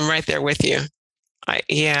gosh, I'm right there with you. I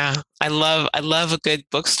love a good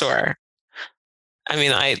bookstore. I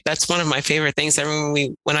mean, that's one of my favorite things. I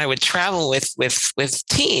remember when I would travel with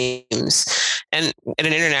teams, and at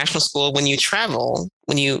an international school, when you travel,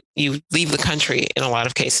 when you leave the country in a lot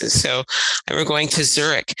of cases. So I remember going to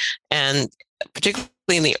Zurich, and particularly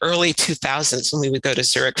in the early 2000s, when we would go to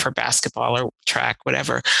Zurich for basketball or track,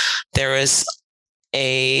 whatever, there was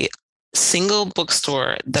a single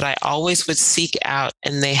bookstore that I always would seek out,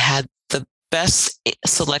 and they had the best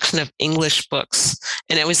selection of English books.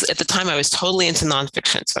 And it was, at the time, I was totally into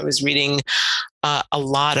nonfiction, so I was reading a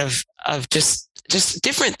lot of just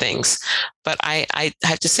different things. But I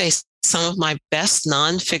have to say, some of my best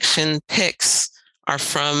nonfiction picks are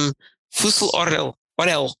from Fussel Orel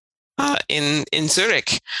in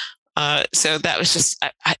Zurich. So that was just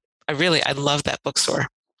I love that bookstore.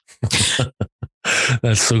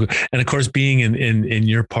 That's so good. And of course, being in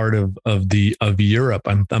your part of Europe,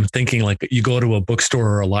 I'm thinking like you go to a bookstore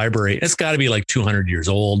or a library, it's got to be like 200 years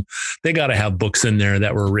old. They got to have books in there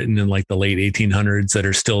that were written in like the late 1800s that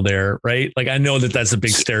are still there, right? Like I know that that's a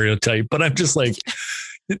big stereotype, but I'm just like,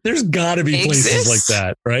 there's got to be They places like exist.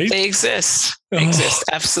 that, right? They exist. They exist.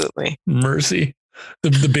 Absolutely. Mercy.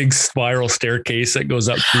 The big spiral staircase that goes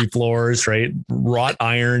up 3 floors, right? Wrought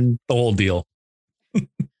iron, the whole deal.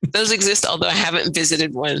 Those exist, although I haven't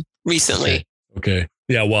visited one recently. Okay.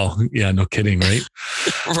 Yeah. Well, yeah, no kidding. Right.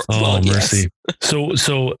 Oh, mercy. Yes.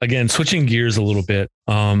 So again, switching gears a little bit.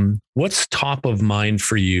 What's top of mind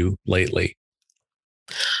for you lately?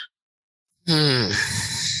 I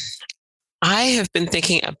have been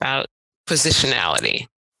thinking about positionality.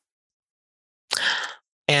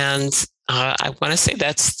 And I want to say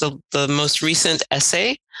that's the most recent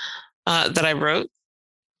essay that I wrote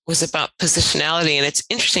was about positionality. And it's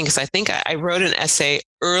interesting because I think I wrote an essay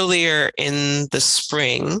earlier in the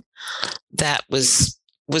spring that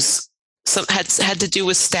had to do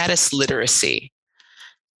with status literacy.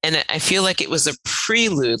 And I feel like it was a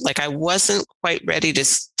prelude. Like I wasn't quite ready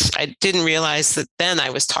I didn't realize that then I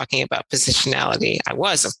was talking about positionality. I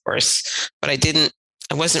was, of course, but I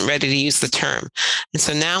wasn't ready to use the term. And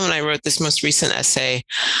so now when I wrote this most recent essay,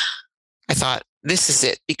 I thought, this is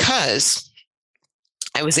it, because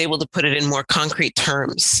I was able to put it in more concrete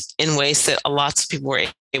terms in ways that lots of people were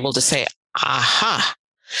able to say, aha.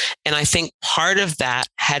 And I think part of that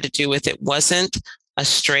had to do with it wasn't a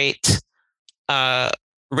straight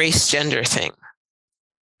race gender thing.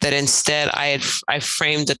 That instead I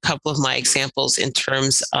framed a couple of my examples in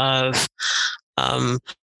terms of,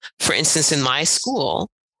 for instance, in my school,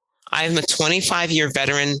 I'm a 25-year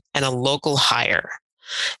veteran and a local hire.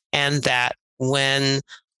 And that when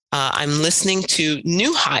I'm listening to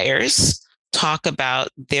new hires talk about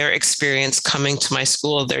their experience coming to my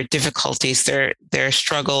school, their difficulties, their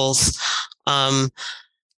struggles,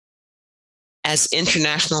 as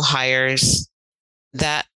international hires,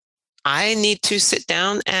 that I need to sit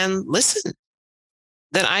down and listen.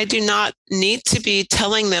 That I do not need to be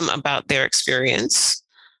telling them about their experience,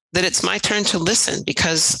 that it's my turn to listen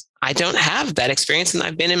because I don't have that experience and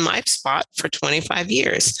I've been in my spot for 25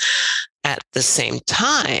 years. At the same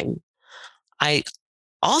time, I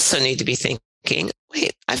also need to be thinking,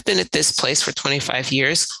 wait, I've been at this place for 25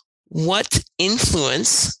 years. What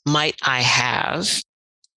influence might I have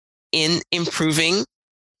in improving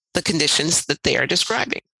the conditions that they are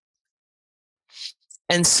describing?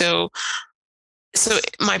 And so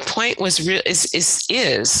my point is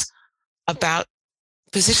about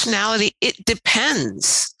positionality. It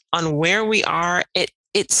depends on where we are.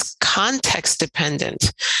 It's context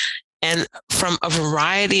dependent, and from a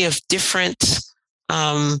variety of different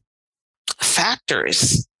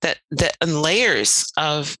factors and layers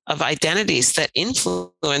of identities that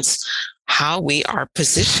influence how we are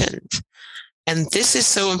positioned. And this is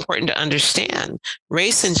so important to understand.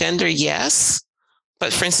 Race and gender, yes.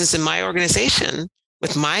 But for instance, in my organization,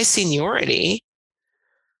 with my seniority,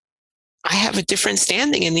 I have a different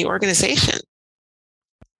standing in the organization.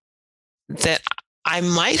 That I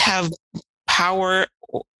might have power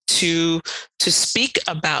to speak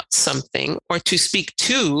about something or to speak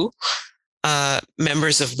to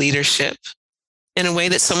members of leadership in a way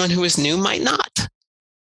that someone who is new might not.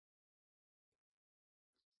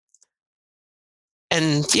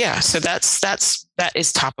 And yeah, so that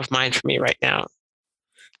is top of mind for me right now.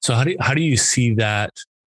 So how do you see that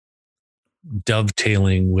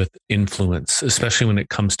dovetailing with influence, especially when it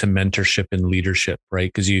comes to mentorship and leadership,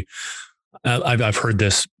 right? Because I've heard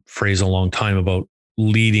this phrase a long time about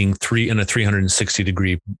leading in a 360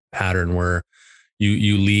 degree pattern where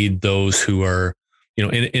you lead those who are,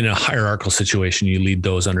 in a hierarchical situation, you lead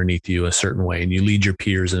those underneath you a certain way, and you lead your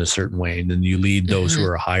peers in a certain way, and then you lead those who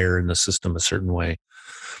are higher in the system a certain way.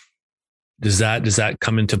 Does that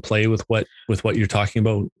come into play with what you're talking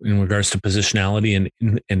about in regards to positionality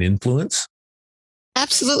and influence?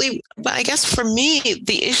 Absolutely. But I guess for me,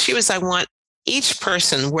 the issue is I want each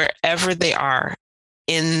person, wherever they are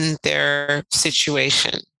in their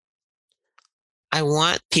situation, I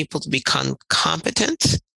want people to become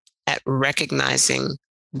competent at recognizing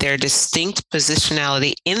their distinct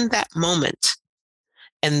positionality in that moment,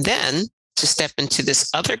 and then to step into this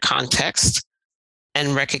other context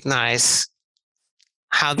and recognize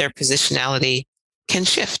how their positionality can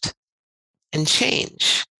shift and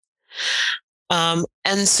change.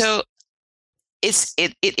 And so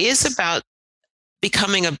it is about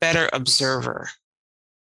becoming a better observer,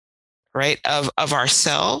 right, of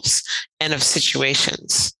ourselves and of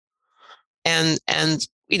situations. And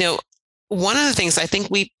one of the things I think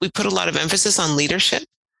we put a lot of emphasis on leadership,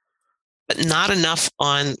 but not enough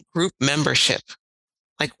on group membership,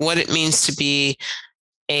 like what it means to be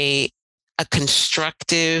a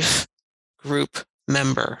constructive group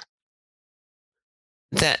member.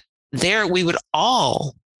 That there we would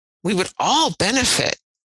all benefit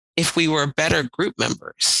if we were better group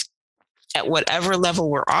members at whatever level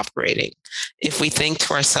we're operating. If we think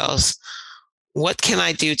to ourselves, what can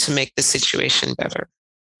I do to make the situation better?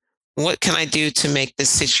 What can I do to make this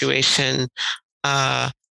situation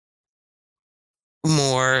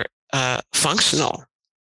more functional,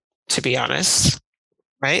 to be honest,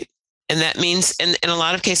 right? And that means, in a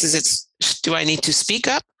lot of cases, it's, do I need to speak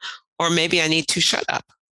up, or maybe I need to shut up?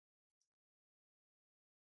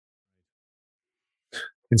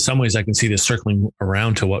 In some ways, I can see this circling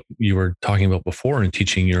around to what you were talking about before in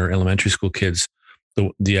teaching your elementary school kids,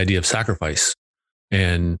 the idea of sacrifice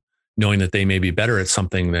and knowing that they may be better at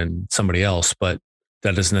something than somebody else, but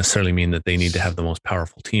that doesn't necessarily mean that they need to have the most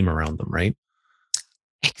powerful team around them, right?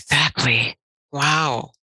 Exactly.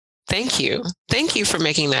 Wow. Thank you. Thank you for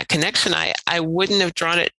making that connection. I wouldn't have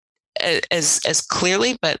drawn it as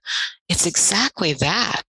clearly, but it's exactly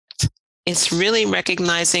that. It's really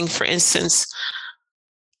recognizing, for instance,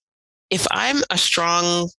 if I'm a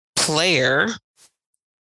strong player,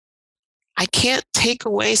 I can't take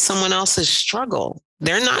away someone else's struggle.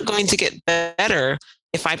 They're not going to get better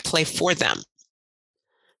if I play for them.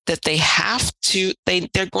 That they have to,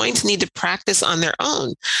 they're going to need to practice on their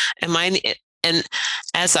own. And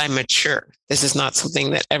as I mature, this is not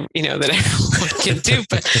something that that everyone can do,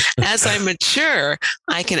 but as I mature,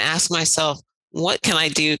 I can ask myself, what can I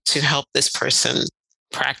do to help this person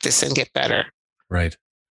practice and get better? Right.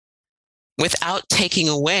 Without taking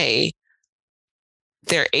away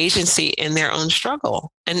their agency in their own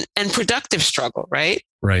struggle and productive struggle, right?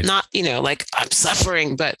 Right. Not, like I'm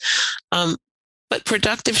suffering, but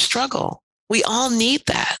productive struggle. We all need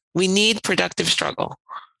that. We need productive struggle.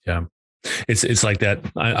 Yeah. It's like that.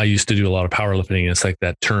 I used to do a lot of powerlifting. It's like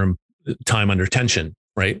that term, time under tension,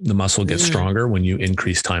 right? The muscle gets stronger when you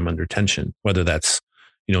increase time under tension, whether that's,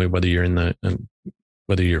 whether you're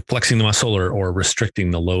whether you're flexing the muscle or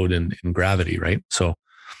restricting the load in gravity, right? So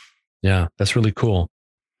yeah, that's really cool.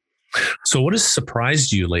 So what has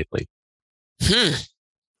surprised you lately?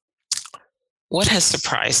 What has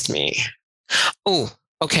surprised me? Oh,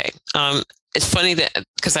 okay. It's funny that,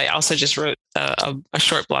 because I also just wrote a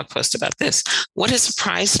short blog post about this. What has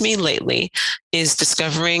surprised me lately is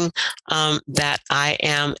discovering that I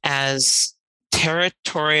am as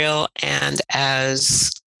territorial and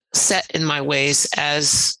as set in my ways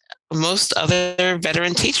as most other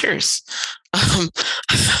veteran teachers.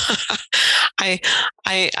 I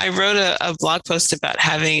wrote a blog post about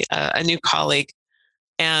having a new colleague,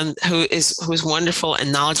 and who's wonderful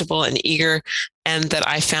and knowledgeable and eager, and that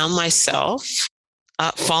I found myself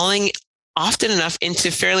falling often enough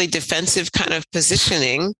into fairly defensive kind of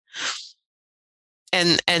positioning,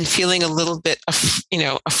 and feeling a little bit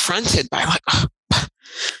affronted by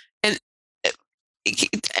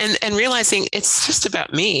and realizing it's just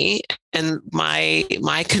about me and my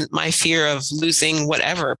fear of losing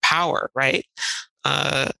whatever power, right?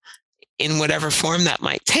 In whatever form that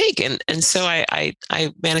might take. And so I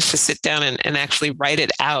managed to sit down and actually write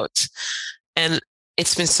it out. And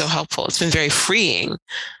it's been so helpful. It's been very freeing,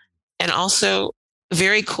 and also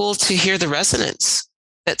very cool to hear the resonance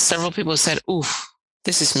that several people have said, ooh,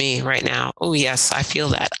 this is me right now. Oh yes, I feel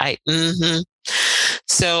that.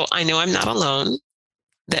 So I know I'm not alone,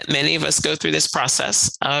 that many of us go through this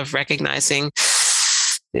process of recognizing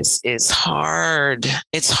this is hard.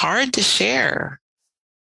 It's hard to share.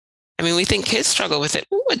 I mean, we think kids struggle with it.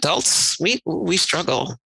 Ooh, adults, we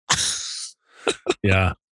struggle.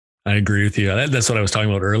 Yeah, I agree with you. That's what I was talking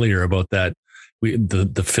about earlier about that.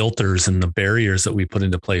 The filters and the barriers that we put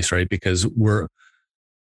into place, right? Because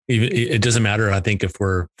it doesn't matter. I think if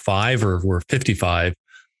we're 5 or if we're 55,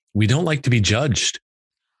 we don't like to be judged.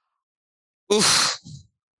 Oof.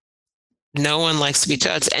 No one likes to be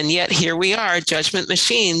judged. And yet here we are, judgment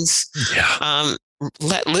machines,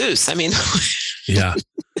 let loose. I mean, yeah,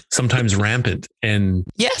 sometimes rampant. And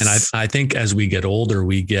yes. And I think as we get older,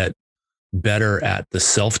 we get better at the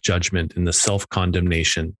self-judgment and the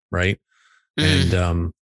self-condemnation, right?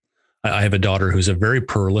 And I have a daughter who's a very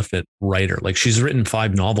prolific writer. Like, she's written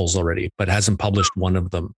 5 novels already, but hasn't published one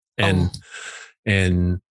of them. And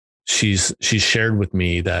she's shared with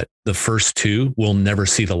me that the first 2 will never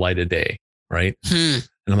see the light of day. Right. And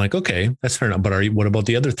I'm like, okay, that's fair enough. But what about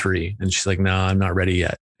the other 3? And she's like, no, I'm not ready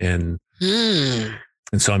yet. And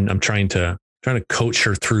so I'm trying to coach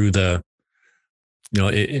her through the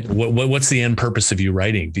what's the end purpose of you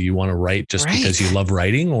writing? Do you want to write just because you love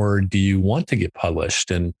writing, or do you want to get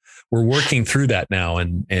published? And we're working through that now.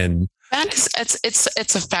 And that is,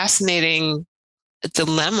 it's a fascinating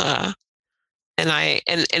dilemma. And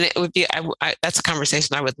it would be, that's a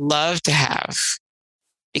conversation I would love to have,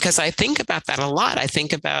 because I think about that a lot. I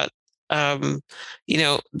think about,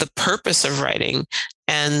 the purpose of writing,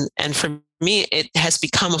 and for me, it has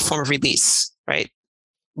become a form of release, right?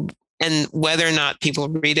 And whether or not people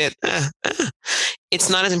read it, it's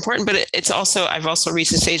not as important. But I've also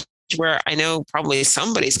reached a stage where I know probably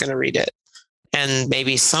somebody's going to read it, and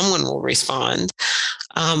maybe someone will respond.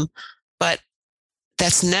 But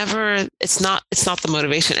it's not the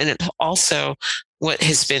motivation. And it also, what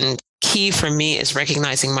has been key for me is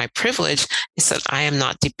recognizing my privilege is that I am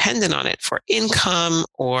not dependent on it for income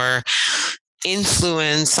or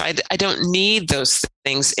influence. I don't need those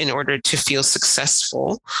things in order to feel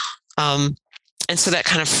successful. And so that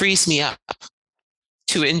kind of frees me up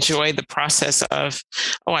to enjoy the process of,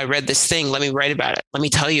 I read this thing. Let me write about it. Let me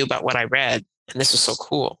tell you about what I read. And this was so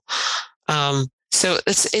cool. So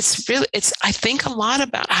it's really, I think a lot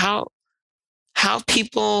about how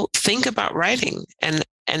people think about writing, and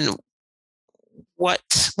what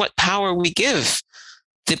power we give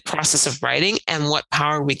the process of writing, and what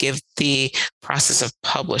power we give the process of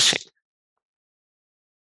publishing,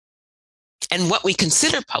 and what we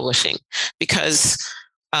consider publishing. Because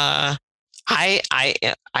I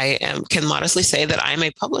can modestly say that I'm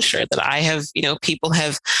a publisher, that I have, people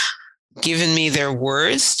have given me their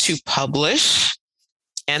words to publish,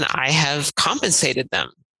 and I have compensated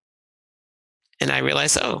them. And I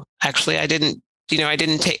realized, actually, I didn't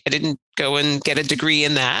go and get a degree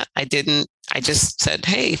in that. I just said,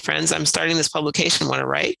 hey, friends, I'm starting this publication. Want to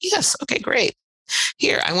write? Yes. Okay, great.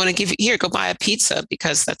 Here, I want to give you, here, go buy a pizza,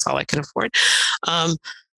 because that's all I can afford.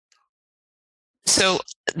 So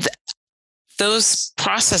those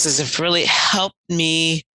processes have really helped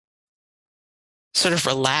me sort of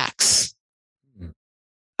relax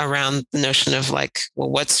around the notion of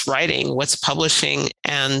what's writing, what's publishing,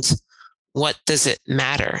 and what does it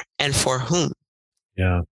matter, and for whom?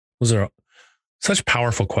 Yeah, those are such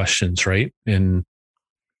powerful questions, right? And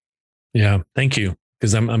yeah, thank you.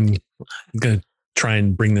 Because I'm going to try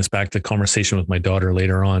and bring this back to conversation with my daughter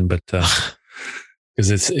later on, but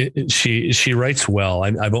because she writes well.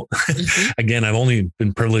 I've again, I've only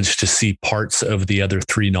been privileged to see parts of the other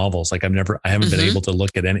 3 novels. I haven't been able to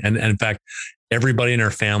look at any. And in fact, everybody in her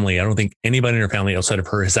family, I don't think anybody in her family outside of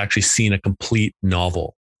her has actually seen a complete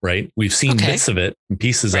novel. Right? We've seen bits of it and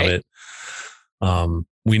pieces of it.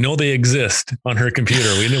 We know they exist on her computer.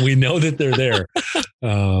 We know that they're there.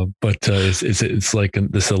 But it's like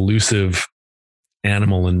this elusive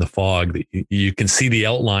animal in the fog that you can see the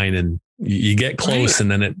outline, and you get close, and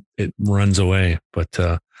then it runs away.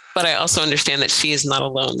 But I also understand that she is not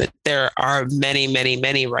alone, that there are many, many,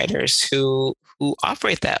 many writers who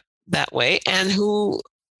operate that way, and who,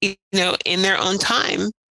 in their own time,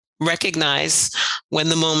 recognize when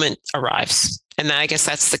the moment arrives. And I guess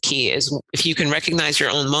that's the key, is if you can recognize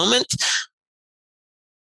your own moment.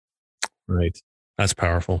 Right. That's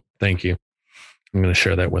powerful. Thank you. I'm going to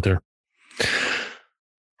share that with her.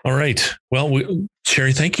 All right. Well,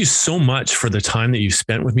 Sherri, thank you so much for the time that you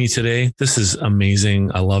spent with me today. This is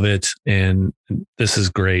amazing. I love it. And this is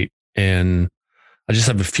great. And I just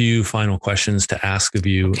have a few final questions to ask of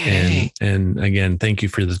you. Okay. And again, thank you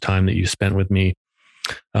for the time that you spent with me.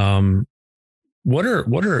 What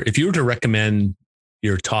are, if you were to recommend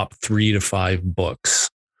your top 3 to 5 books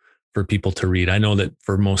for people to read? I know that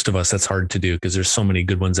for most of us, that's hard to do because there's so many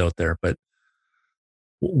good ones out there, but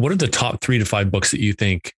what are the top 3 to 5 books that you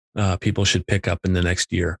think people should pick up in the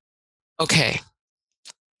next year? Okay.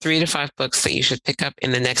 3 to 5 books that you should pick up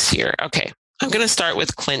in the next year. Okay. I'm going to start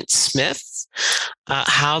with Clint Smith's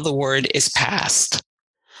How the Word is Passed.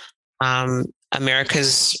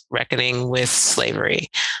 America's Reckoning with Slavery.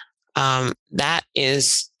 That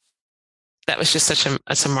was just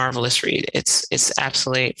it's a marvelous read. It's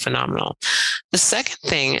absolutely phenomenal. The second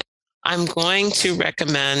thing I'm going to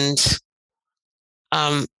recommend,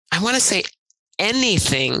 I want to say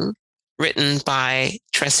anything written by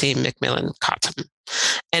Tressie McMillan Cottom.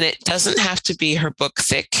 And it doesn't have to be her book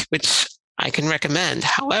thick, which I can recommend.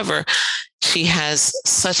 However, she has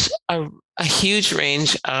such a huge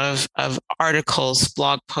range of articles,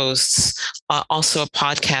 blog posts, also a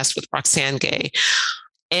podcast with Roxane Gay.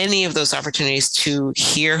 Any of those opportunities to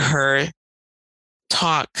hear her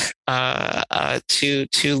talk, to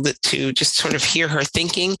just sort of hear her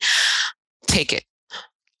thinking, take it.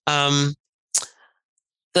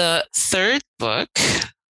 The third book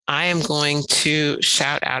I am going to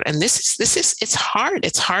shout out, and it's hard.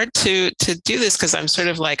 It's hard to do this because I'm sort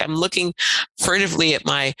of like, I'm looking furtively at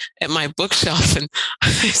my bookshelf, and I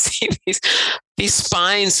see these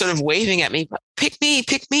spines sort of waving at me, pick me.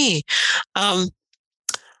 I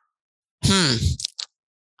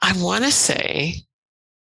want to say,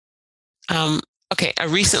 okay, a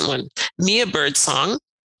recent one, Mia Birdsong,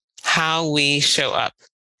 How We Show Up.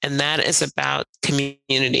 And that is about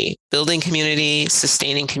community, building community,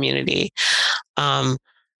 sustaining community. I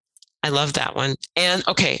love that one. And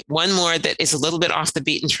okay, one more that is a little bit off the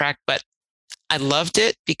beaten track, but I loved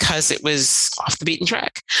it because it was off the beaten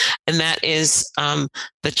track. And that is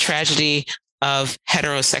The Tragedy of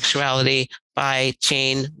Heterosexuality by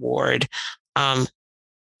Jane Ward.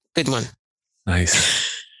 Good one.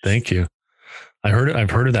 Nice. Thank you. I've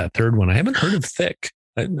heard of that third one. I haven't heard of Thick.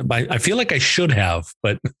 I feel like I should have,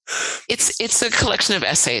 but it's a collection of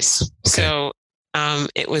essays. Okay. So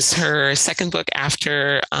it was her second book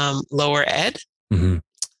after Lower Ed, mm-hmm.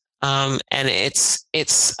 And it's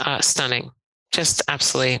stunning, just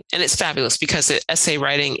absolutely, and it's fabulous because essay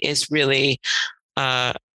writing is really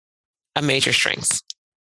a major strength.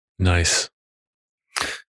 Nice.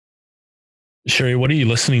 Sherri, what are you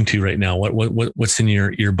listening to right now? What's in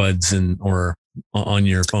your earbuds or on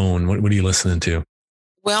your phone? What are you listening to?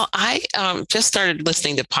 Well, I just started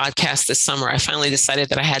listening to podcasts this summer. I finally decided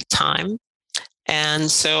that I had time.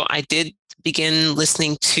 And so I did begin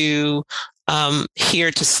listening to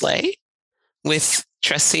Here to Slay with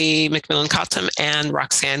Tressie McMillan Cottom and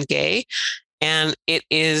Roxane Gay. And it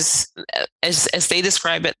is, as they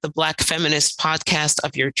describe it, the Black feminist podcast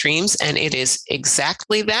of your dreams. And it is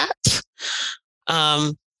exactly that.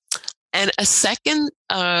 And a second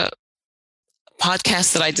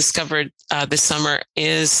podcast that I discovered this summer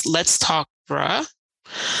is Let's Talk Bruh.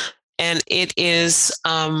 And it is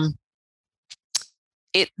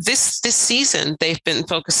this season they've been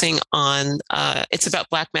focusing on it's about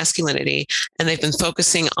Black masculinity, and they've been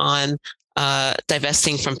focusing on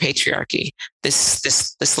divesting from patriarchy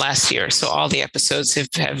this last year. So all the episodes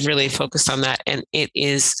have really focused on that, and it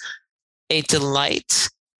is a delight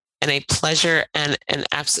and a pleasure, and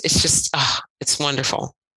it's just it's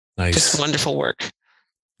wonderful. Nice. Just wonderful work.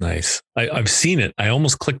 Nice. I've seen it. I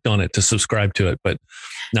almost clicked on it to subscribe to it, but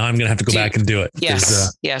now I'm going to have to go back and do it.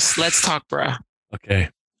 Yes. Yes. Let's talk, bruh. Okay.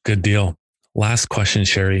 Good deal. Last question,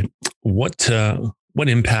 Sherri. What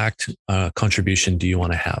impact, contribution do you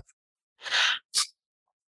want to have?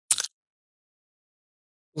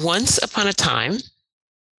 Once upon a time,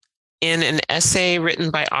 in an essay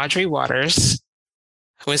written by Audrey Waters,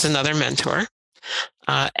 who is another mentor,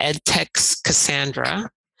 EdTech's Cassandra,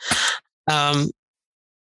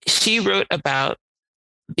 she wrote about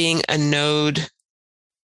being a node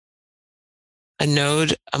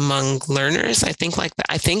among learners. I think like that.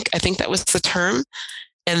 I think that was the term.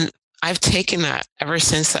 And I've taken that ever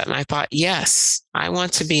since that. And I thought, yes, I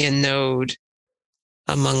want to be a node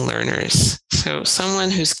among learners. So someone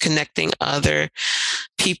who's connecting other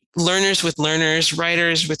people, learners with learners,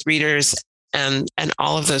 writers with readers, and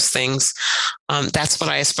all of those things. That's what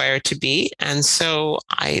I aspire to be. And so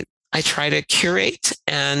I try to curate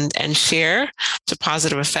and share to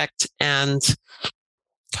positive effect, and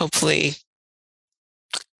hopefully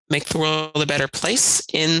make the world a better place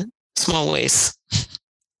in small ways.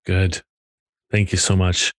 Good. Thank you so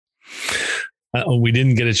much. We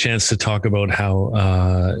didn't get a chance to talk about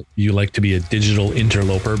how you like to be a digital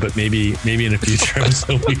interloper, but maybe in a future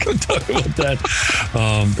episode we can talk about that.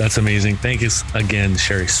 That's amazing. Thank you again,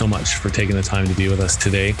 Sherri, so much for taking the time to be with us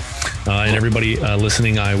today. And everybody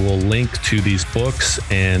listening, I will link to these books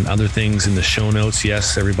and other things in the show notes.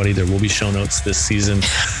 Yes, everybody, there will be show notes this season.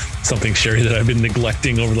 Something, Sherri, that I've been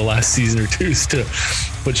neglecting over the last season or two is to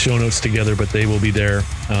put show notes together, but they will be there.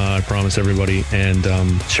 I promise everybody. And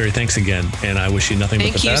Sherri, thanks again. And I wish you nothing but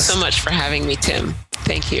the best. Thank you so much for having me, Tim.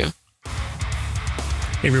 Thank you.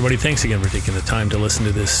 Hey, everybody. Thanks again for taking the time to listen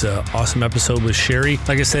to this awesome episode with Sherri.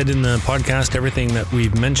 Like I said in the podcast, everything that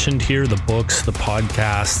we've mentioned here, the books, the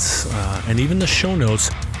podcasts, and even the show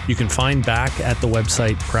notes, you can find back at the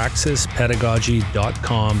website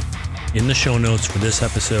praxispedagogy.com in the show notes for this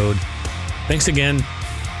episode. Thanks again.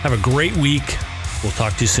 Have a great week. We'll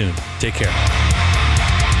talk to you soon. Take care.